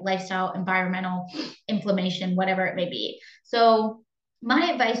diet, lifestyle, environmental, inflammation, whatever it may be. So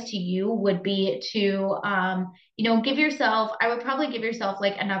my advice to you would be to, give yourself, I would probably give yourself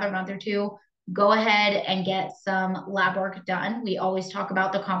like another month or two. Go ahead and get some lab work done. We always talk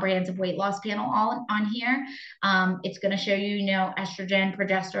about the comprehensive weight loss panel on here. It's going to show you, estrogen,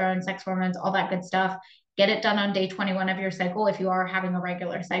 progesterone, sex hormones, all that good stuff. Get it done on day 21 of your cycle if you are having a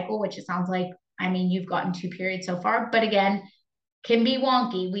regular cycle, which it sounds like, you've gotten 2 periods so far. But again, can be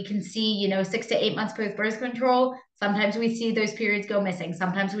wonky. We can see, 6 to 8 months post birth control. Sometimes we see those periods go missing.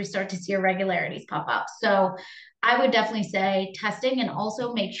 Sometimes we start to see irregularities pop up. So I would definitely say testing, and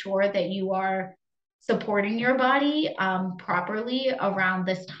also make sure that you are supporting your body properly around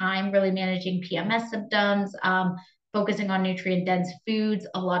this time, really managing PMS symptoms, focusing on nutrient dense foods,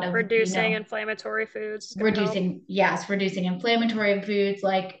 a lot of reducing inflammatory foods. Reducing inflammatory foods,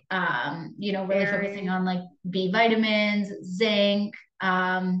 like really focusing on like B vitamins, zinc.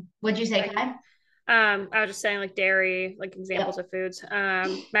 What'd you say, Kai? I was just saying like dairy, like examples of foods.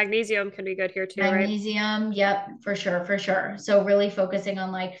 Magnesium can be good here too, Magnesium, right? Yep, for sure. So really focusing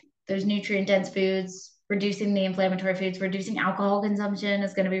on like those nutrient dense foods, reducing the inflammatory foods, reducing alcohol consumption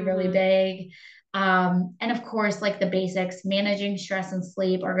is going to be really big. And of course, like the basics, managing stress and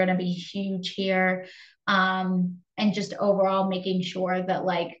sleep are going to be huge here. And just overall making sure that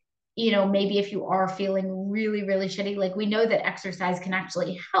like, maybe if you are feeling really, really shitty, like we know that exercise can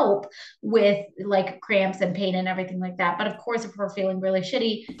actually help with like cramps and pain and everything like that. But of course, if we're feeling really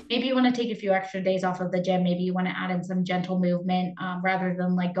shitty, maybe you want to take a few extra days off of the gym. Maybe you want to add in some gentle movement rather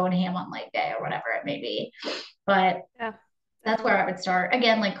than like going ham on leg day or whatever it may be. But that's where I would start.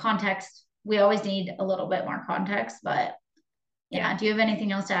 Again, like context, we always need a little bit more context, but yeah. Do you have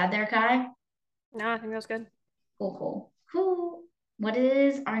anything else to add there, Kai? No, I think that was good. Cool. What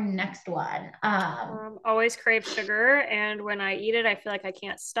is our next one? Always crave sugar, and when I eat it, I feel like I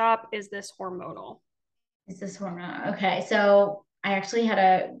can't stop. Is this hormonal? Okay, so I actually had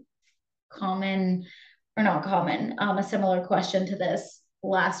a similar question to this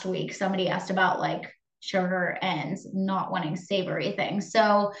last week. Somebody asked about like sugar and not wanting savory things.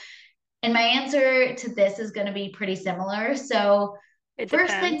 So, and my answer to this is going to be pretty similar. So,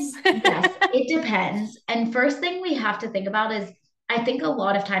 first thing, yes, it depends. And first thing we have to think about is, I think a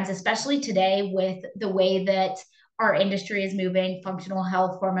lot of times, especially today with the way that our industry is moving, functional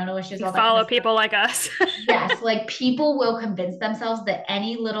health, hormonal issues, all that follow people like us. Yes, like people will convince themselves that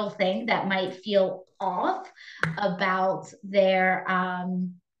any little thing that might feel off about their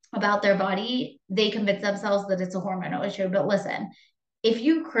body, they convince themselves that it's a hormonal issue. But listen, if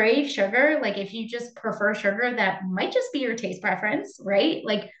you crave sugar, like if you just prefer sugar, that might just be your taste preference, right?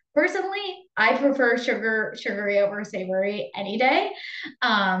 Like personally, I prefer sugary over savory any day.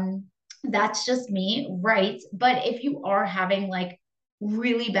 That's just me, right? But if you are having like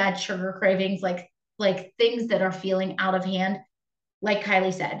really bad sugar cravings, like things that are feeling out of hand, like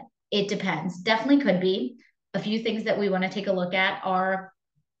Kylie said, it depends. Definitely could be. A few things that we want to take a look at are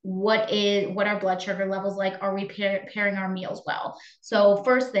what are blood sugar levels like? Are we pairing our meals well? So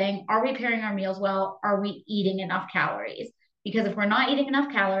first thing, are we pairing our meals well? Are we eating enough calories? Because if we're not eating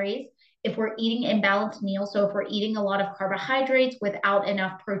enough calories, if we're eating imbalanced meals, so if we're eating a lot of carbohydrates without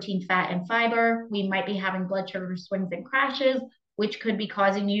enough protein, fat, and fiber, we might be having blood sugar swings and crashes, which could be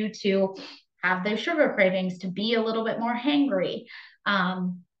causing you to have those sugar cravings, to be a little bit more hangry.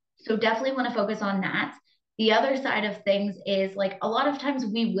 So definitely want to focus on that. The other side of things is like a lot of times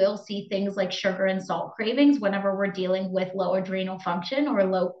we will see things like sugar and salt cravings whenever we're dealing with low adrenal function or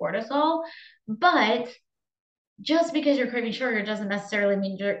low cortisol. But just because you're craving sugar doesn't necessarily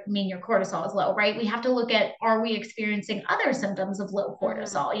mean your cortisol is low, right? We have to look at, are we experiencing other symptoms of low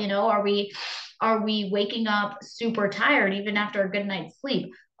cortisol? Are we waking up super tired even after a good night's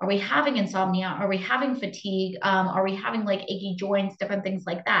sleep? Are we having insomnia? Are we having fatigue? Are we having like achy joints, different things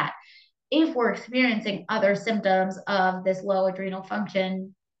like that? if we're experiencing other symptoms of this low adrenal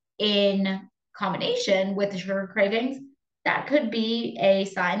function in combination with the sugar cravings, that could be a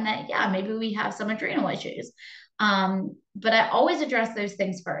sign that, yeah, maybe we have some adrenal issues. But I always address those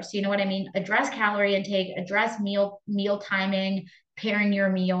things first. You know what I mean? Address calorie intake, address meal timing, pairing your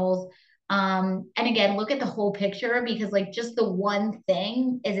meals. And again, look at the whole picture, because like just the one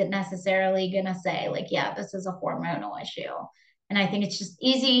thing isn't necessarily gonna say like, yeah, this is a hormonal issue. And I think it's just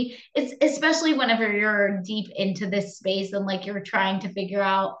easy. It's especially whenever you're deep into this space and like you're trying to figure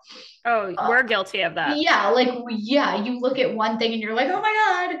out. Oh, we're guilty of that. Yeah, like yeah, you look at one thing and you're like, oh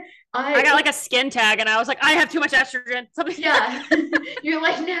my God, I got like a skin tag and I was like, I have too much estrogen. Something. Yeah. You're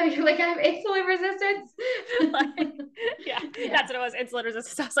like, no, you're like, I have insulin resistance. Yeah, that's what it was. Insulin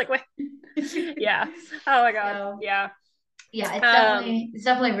resistance. I was like, wait. Yeah. Oh my God. So, yeah. Yeah, it's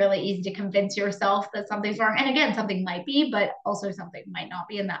definitely really easy to convince yourself that something's wrong. And again, something might be, but also something might not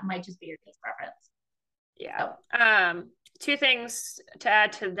be, and that might just be your case preference. Yeah. So. Two things to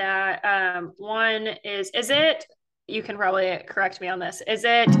add to that. One is it, you can probably correct me on this, is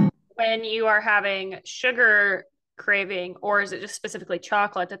it when you are having sugar craving, or is it just specifically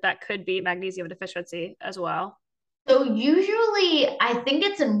chocolate that could be magnesium deficiency as well? So usually I think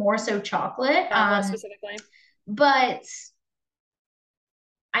it's more so chocolate. Specifically. But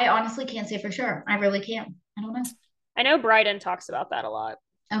I honestly can't say for sure. I really can't. I don't know. I know Bryden talks about that a lot.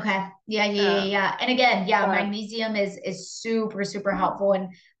 Okay. Yeah. And again, magnesium is super, super helpful.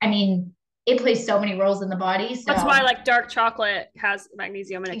 And I mean, it plays so many roles in the body. So that's why like dark chocolate has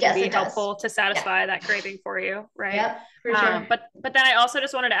magnesium, and it can be helpful to satisfy that craving for you. Right. Yep, for sure. But then I also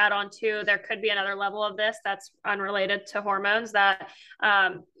just wanted to add on too, there could be another level of this that's unrelated to hormones that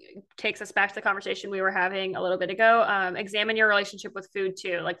takes us back to the conversation we were having a little bit ago. Examine your relationship with food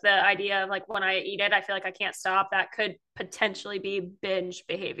too. Like the idea of like, when I eat it, I feel like I can't stop. That could potentially be binge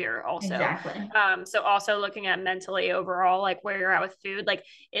behavior also. Exactly. So also looking at mentally overall, like where you're at with food, like,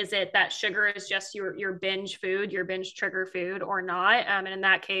 is it that sugar is just your binge food, your binge trigger food, or not? And in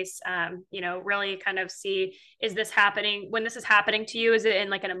that case, really kind of see, is this happening when this is happening to you? Is it in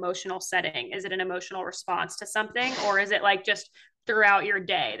like an emotional setting? Is it an emotional response to something? Or is it like just throughout your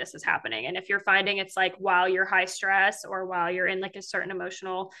day this is happening? And if you're finding it's like while you're high stress or while you're in like a certain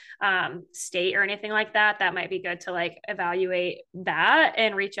emotional state or anything like that, that might be good to like evaluate that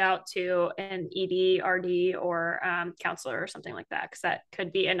and reach out to an ED, RD, or counselor or something like that, because that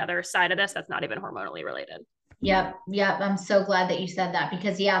could be another side of this that's not even hormonally related. Yep. I'm so glad that you said that,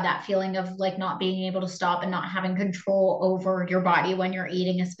 because that feeling of like not being able to stop and not having control over your body when you're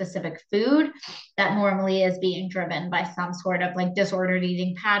eating a specific food, that normally is being driven by some sort of like disordered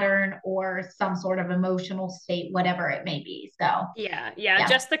eating pattern or some sort of emotional state, whatever it may be. So yeah.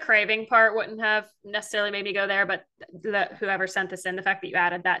 Just the craving part wouldn't have necessarily made me go there, but whoever sent this in, the fact that you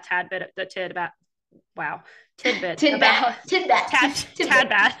added that tidbit about the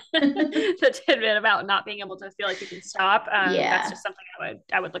tidbit about not being able to feel like you can stop. That's just something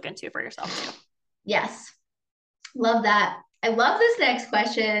I would look into for yourself too. Yes. Love that. I love this next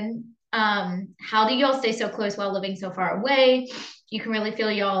question. How do y'all stay so close while living so far away? You can really feel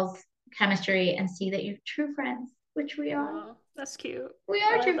y'all's chemistry and see that you're true friends, which we are. Oh, that's cute. We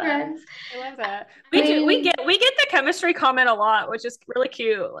are true friends. I love that. We get the chemistry comment a lot, which is really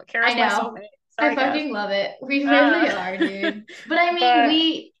cute. Like, Kara's my soulmate. Sorry, I fucking love it. We really are, dude. But I mean,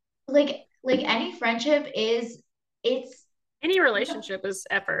 we like any friendship is, it's any relationship is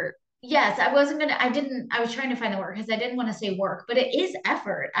effort. Yes, I was trying to find the word because I didn't want to say work, but it is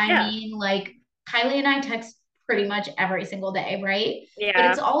effort. I mean, like Kylie and I text pretty much every single day, right? Yeah. But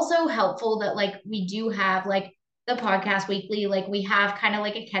it's also helpful that like we do have like the podcast weekly, like we have kind of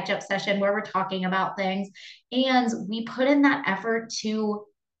like a catch-up session where we're talking about things, and we put in that effort to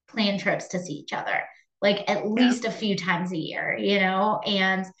plan trips to see each other, like at least a few times a year,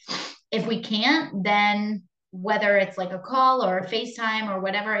 and if we can't, then whether it's like a call or a FaceTime or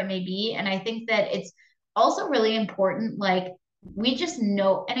whatever it may be. And I think that it's also really important, like we just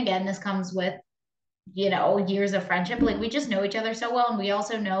know, and again, this comes with, years of friendship, like we just know each other so well. And we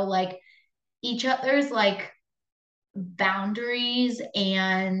also know like each other's like boundaries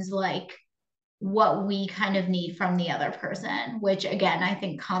and like what we kind of need from the other person, which again, I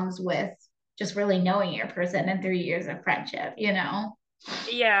think comes with just really knowing your person and 3 years of friendship,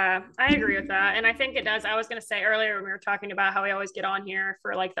 Yeah, I agree with that. And I think it does. I was going to say earlier when we were talking about how we always get on here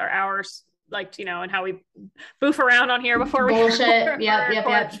for like our hours, like, and how we boof around on here before we bullshit.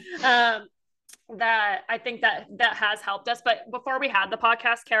 Yep. that I think that has helped us. But before we had the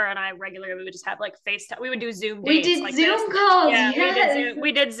podcast, Kara and I regularly, we would just have like FaceTime. We would do Zoom dates. We did like Zoom this. calls. Yeah, yes.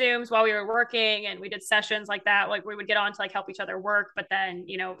 we did Zooms while we were working, and we did sessions like that. Like we would get on to like help each other work, but then,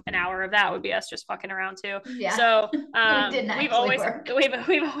 you know, an hour of that would be us just fucking around too. Yeah. So we've always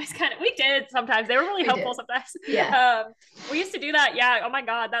kind of, we did sometimes. They were really helpful sometimes. Yeah. We used to do that. Yeah. Oh my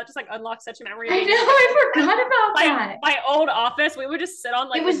God. That just like unlocked such a memory. I know. I forgot about that. My old office, we would just sit on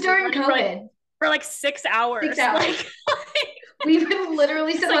like, it was during COVID. For like 6 hours. 6 hours. Like, we would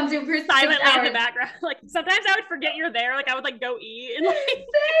literally sit on Zoom for silently 6 hours in the background. Like sometimes I would forget you're there. Like I would like go eat and like,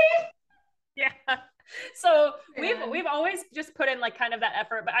 yeah. So we've always just put in like kind of that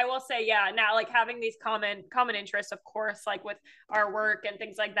effort, but I will say, yeah, now like having these common interests, of course, like with our work and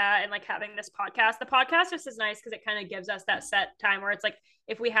things like that, and like having this podcast, the podcast just is nice because it kind of gives us that set time where it's like,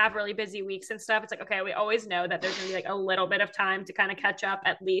 if we have really busy weeks and stuff, it's like, okay, we always know that there's gonna be like a little bit of time to kind of catch up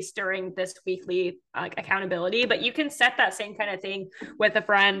at least during this weekly like accountability, but you can set that same kind of thing with a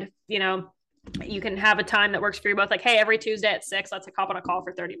friend, you know. You can have a time that works for you both, like, hey, every Tuesday at 6, let's hop on a call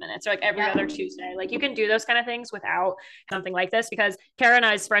for 30 minutes, or like every other Tuesday. Like you can do those kind of things without something like this, because Kara and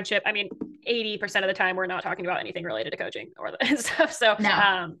I's friendship, I mean, 80% of the time we're not talking about anything related to coaching or stuff. So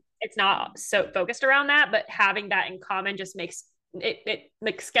it's not so focused around that, but having that in common just makes it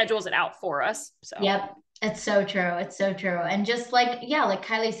like schedules it out for us. So yep, it's so true. It's so true. And just like, yeah, like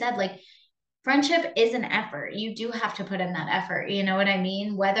Kylie said, like friendship is an effort. You do have to put in that effort. You know what I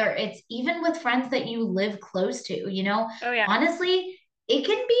mean? Whether it's even with friends that you live close to, you know, honestly, it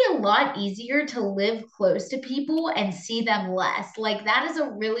can be a lot easier to live close to people and see them less. Like that is a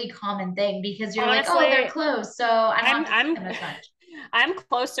really common thing, because you're honestly, like, oh, they're close, so I'm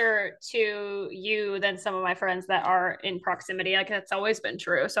closer to you than some of my friends that are in proximity. Like that's always been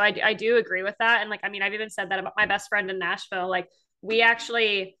true. So I do agree with that. And like, I mean, I've even said that about my best friend in Nashville. Like we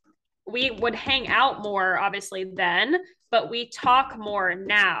would hang out more obviously then, but we talk more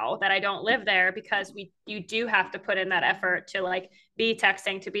now that I don't live there, because you do have to put in that effort to like be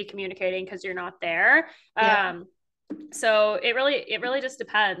texting, to be communicating, because you're not there. So it really just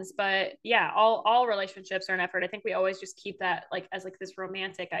depends, but yeah, all relationships are an effort. I think we always just keep that like as like this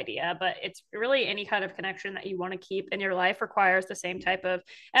romantic idea, but it's really any kind of connection that you want to keep in your life requires the same type of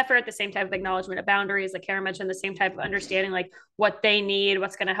effort, the same type of acknowledgement of boundaries, like Kara mentioned, the same type of understanding, like what they need,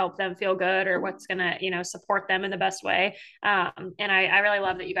 what's going to help them feel good, or what's going to, you know, support them in the best way. And I really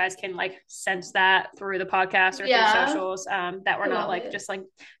love that you guys can like sense that through the podcast or through socials, that we're not like just like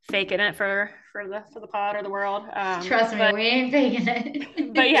faking it for the pod or the world. Trust me, we ain't faking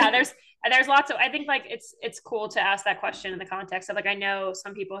it. But yeah, there's lots of, I think like it's cool to ask that question in the context of like, I know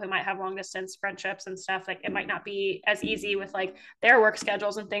some people who might have long distance friendships and stuff, like it might not be as easy with like their work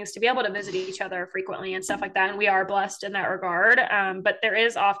schedules and things to be able to visit each other frequently and stuff like that. And we are blessed in that regard. But there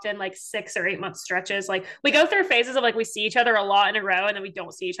is often like 6 or 8 month stretches. Like we go through phases of like, we see each other a lot in a row and then we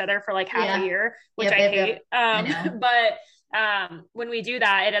don't see each other for like half a year, which I hate. But when we do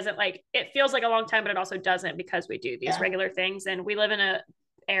that, it doesn't like, it feels like a long time, but it also doesn't, because we do these regular things, and we live in a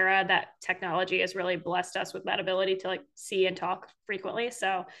era that technology has really blessed us with that ability to like see and talk frequently.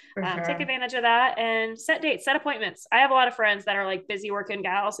 So take advantage of that and set dates, set appointments. I have a lot of friends that are like busy working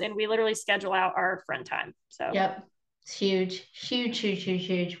gals, and we literally schedule out our friend time. So yep, it's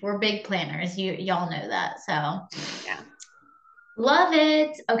huge. We're big planners. Y'all know that. So yeah, love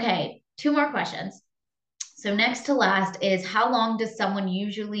it. Okay, 2 more questions. So next to last is, how long does someone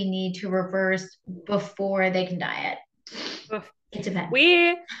usually need to reverse before they can diet? It depends.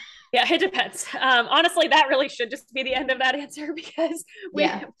 It depends. Honestly, that really should just be the end of that answer, because we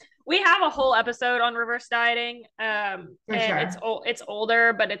have a whole episode on reverse dieting. It's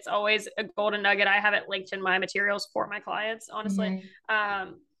older, but it's always a golden nugget. I have it linked in my materials for my clients, honestly.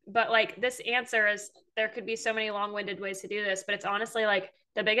 Mm-hmm. But like this answer is, there could be so many long-winded ways to do this, but it's honestly like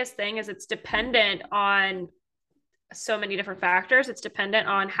the biggest thing is it's dependent on so many different factors. It's dependent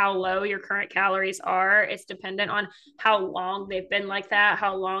on how low your current calories are. It's dependent on how long they've been like that.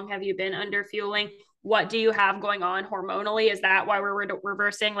 How long have you been under fueling? What do you have going on hormonally? Is that why we're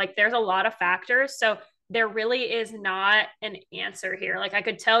reversing? Like there's a lot of factors. So there really is not an answer here. Like I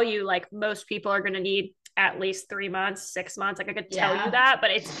could tell you, like most people are going to need at least 3 months, 6 months. Like I could tell you that,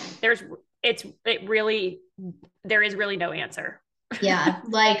 but there is really no answer. Yeah,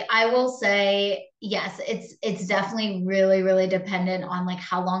 like I will say, yes, it's definitely really, really dependent on like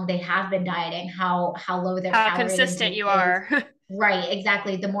how long they have been dieting, how low their how consistent you are. Right,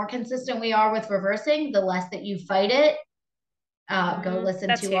 exactly. The more consistent we are with reversing, the less that you fight it. Go listen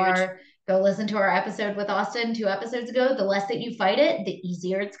to our episode with Austin 2 episodes ago. The less that you fight it, the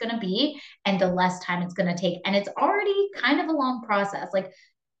easier it's going to be, and the less time it's going to take. And it's already kind of a long process. Like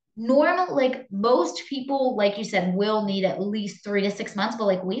normal, like most people, like you said, will need at least 3 to 6 months, but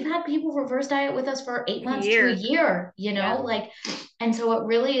like we've had people reverse diet with us for 8 months to a year, Yeah. like, and so it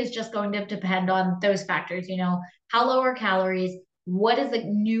really is just going to depend on those factors, how low are calories, what is the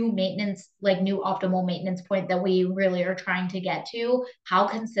new maintenance, like new optimal maintenance point that we really are trying to get to, how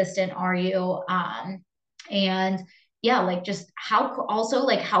consistent are you, and yeah, like just also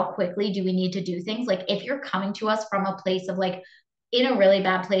like how quickly do we need to do things? Like if you're coming to us from a place of like in a really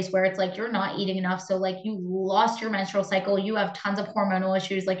bad place where it's like you're not eating enough, so like you lost your menstrual cycle, you have tons of hormonal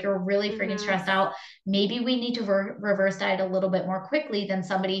issues, like you're really freaking stressed out, maybe we need to reverse diet a little bit more quickly than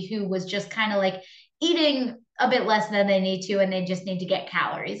somebody who was just kind of like eating a bit less than they need to and they just need to get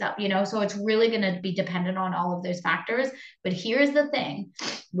calories up, so it's really going to be dependent on all of those factors. But here's the thing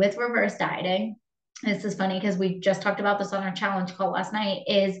with reverse dieting, this is funny because we just talked about this on our challenge call last night,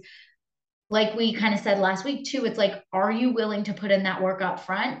 is like we kind of said last week too, it's like, are you willing to put in that work up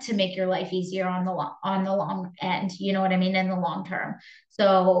front to make your life easier on the long end? You know what I mean? In the long term.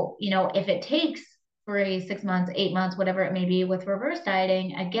 So, if it takes 3, 6 months, 8 months, whatever it may be with reverse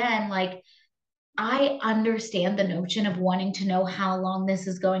dieting, again, like I understand the notion of wanting to know how long this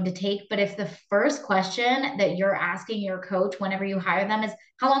is going to take. But if the first question that you're asking your coach whenever you hire them is,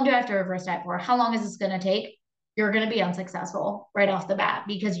 how long do I have to reverse diet for? How long is this going to take? You're going to be unsuccessful right off the bat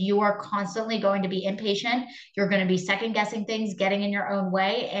because you are constantly going to be impatient. You're going to be second guessing things, getting in your own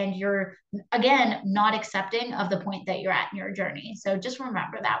way. And you're, again, not accepting of the point that you're at in your journey. So just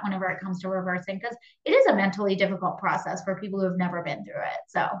remember that whenever it comes to reversing, because it is a mentally difficult process for people who have never been through it.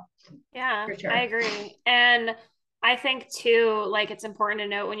 So yeah, for sure. I agree. And I think too, like it's important to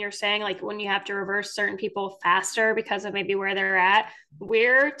note when you're saying like when you have to reverse certain people faster because of maybe where they're at,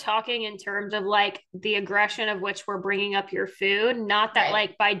 we're talking in terms of like the aggression of which we're bringing up your food, not that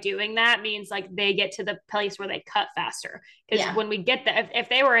like by doing that means like they get to the place where they cut faster. Because when we get that, if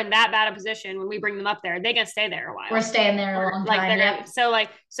they were in that bad a position, when we bring them up there, they're gonna stay there a while. We're staying there a long time. Like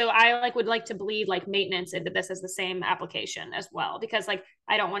so I like would like to bleed like maintenance into this as the same application as well, because like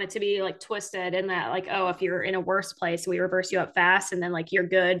I don't want it to be like twisted in that like, oh, if you're in a worse place, we reverse you up fast and then like you're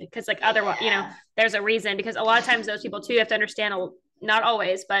good. Because like otherwise, there's a reason, because a lot of times those people too, you have to understand, not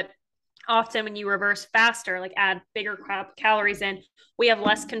always, but often when you reverse faster, like add bigger calories in, we have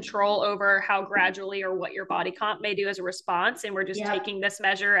less control over how gradually or what your body comp may do as a response. And we're just taking this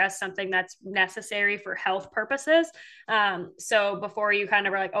measure as something that's necessary for health purposes. So before you kind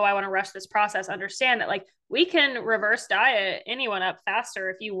of are like, oh, I want to rush this process, understand that like we can reverse diet anyone up faster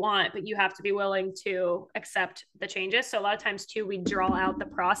if you want, but you have to be willing to accept the changes. So a lot of times too, we draw out the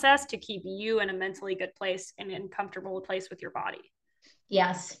process to keep you in a mentally good place and in comfortable place with your body.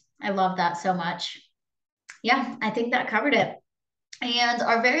 Yes. I love that so much. Yeah, I think that covered it. And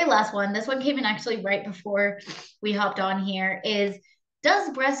our very last one, this one came in actually right before we hopped on here, is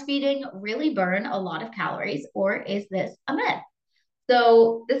does breastfeeding really burn a lot of calories, or is this a myth?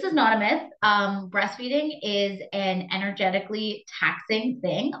 So this is not a myth. Breastfeeding is an energetically taxing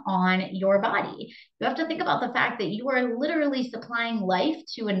thing on your body. You have to think about the fact that you are literally supplying life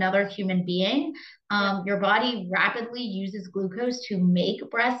to another human being. Your body rapidly uses glucose to make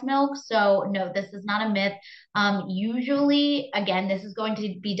breast milk. So no, this is not a myth. Usually, again, this is going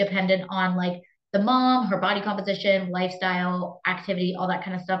to be dependent on like the mom, her body composition, lifestyle, activity, all that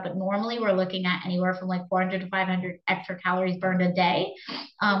kind of stuff. But normally we're looking at anywhere from like 400 to 500 extra calories burned a day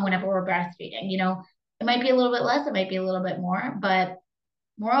whenever we're breastfeeding. It might be a little bit less, it might be a little bit more, but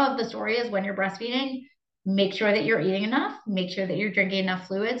moral of the story is when you're breastfeeding, make sure that you're eating enough, make sure that you're drinking enough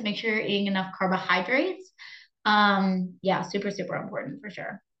fluids, make sure you're eating enough carbohydrates. Yeah, super, super important for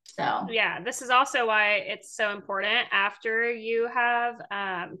sure. So yeah, this is also why it's so important after you have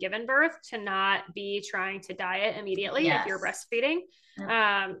given birth to not be trying to diet immediately if you're breastfeeding.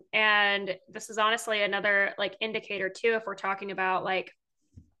 And this is honestly another like indicator too, if we're talking about like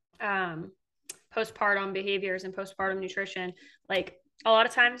postpartum behaviors and postpartum nutrition. Like a lot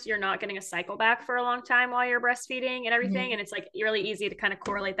of times you're not getting a cycle back for a long time while you're breastfeeding and everything. And it's like really easy to kind of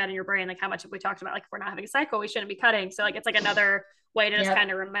correlate that in your brain. Like how much have we talked about, like if we're not having a cycle, we shouldn't be cutting. So like, it's like another way to just kind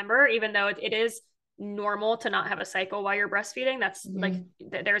of remember, even though it is normal to not have a cycle while you're breastfeeding. That's like,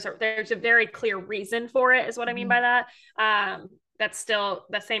 there's a very clear reason for it is what I mean by that. That's still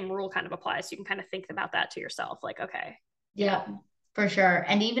the same rule kind of applies. So you can kind of think about that to yourself. Like, okay. Yeah. For sure.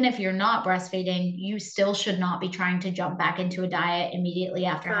 And even if you're not breastfeeding, you still should not be trying to jump back into a diet immediately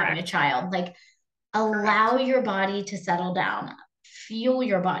after having a child. Like allow your body to settle down, fuel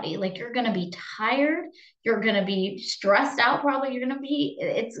your body. Like you're going to be tired. You're going to be stressed out. Probably you're going to be,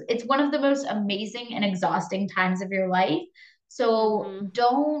 it's one of the most amazing and exhausting times of your life. So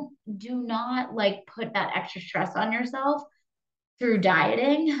do not like put that extra stress on yourself. through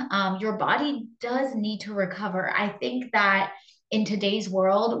dieting, your body does need to recover. I think that in today's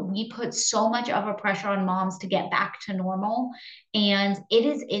world, we put so much of a pressure on moms to get back to normal. And it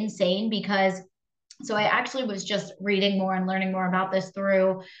is insane because so I actually was just reading more and learning more about this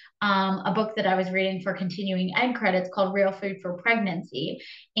through a book that I was reading for continuing ed credits called Real Food for Pregnancy.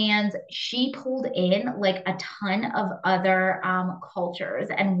 And she pulled in like a ton of other cultures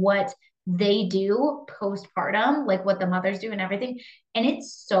and what they do postpartum, like what the mothers do and everything. And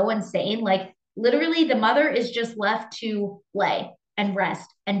it's so insane. Like literally the mother is just left to lay and rest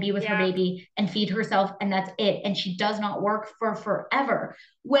and be with her baby and feed herself. And that's it. And she does not work for forever.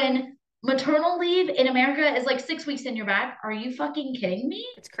 When maternal leave in America is like 6 weeks in your back. Are you fucking kidding me?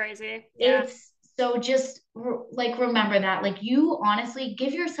 It's crazy. Yeah. It's so just like remember that. Like you honestly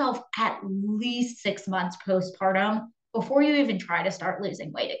give yourself at least 6 months postpartum before you even try to start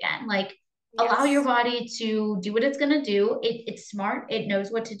losing weight again. Like allow your body to do what it's gonna do. It's smart, it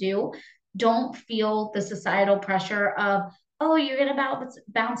knows what to do. Don't feel the societal pressure of, oh, you're gonna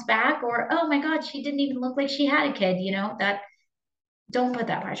bounce back, or oh my God, she didn't even look like she had a kid, that don't put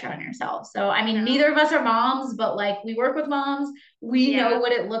that pressure on yourself. So, I mean, neither of us are moms, but like we work with moms. We know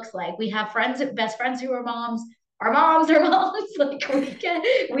what it looks like. We have friends, best friends who are moms. Our moms are moms. Like we get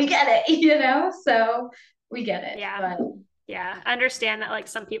it, so we get it. Yeah. But yeah. Understand that like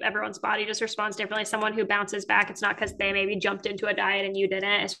some people, everyone's body just responds differently. Someone who bounces back, it's not because they maybe jumped into a diet and you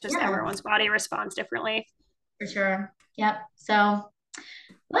didn't. It's just everyone's body responds differently. For sure. Yep. So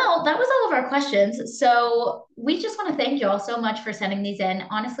well, that was all of our questions. So we just want to thank you all so much for sending these in.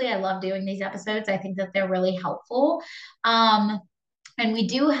 Honestly, I love doing these episodes. I think that they're really helpful. And we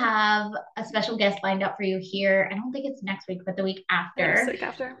do have a special guest lined up for you here. I don't think it's next week, but the week after. Next week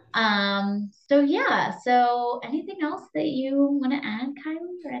after. So yeah. So anything else that you want to add,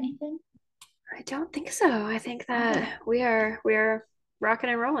 Kylie, or anything? I don't think so. I think that we are rocking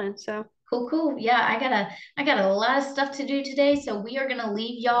and rolling. So cool. Yeah, I got a lot of stuff to do today. So we are gonna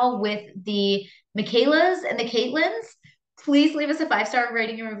leave y'all with the Michaelas and the Caitlins. Please leave us a 5-star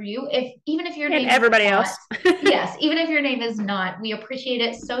rating and review. Even if your name and everybody else. Yes, even if your name is not, we appreciate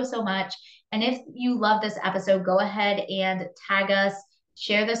it so much. And if you love this episode, go ahead and tag us,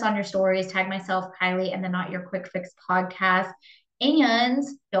 share this on your stories, tag myself, Kylie, and the Not Your Quick Fix podcast. And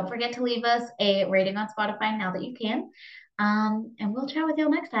don't forget to leave us a rating on Spotify now that you can. And we'll chat with y'all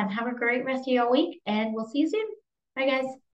next time. Have a great rest of your week, and we'll see you soon. Bye, guys.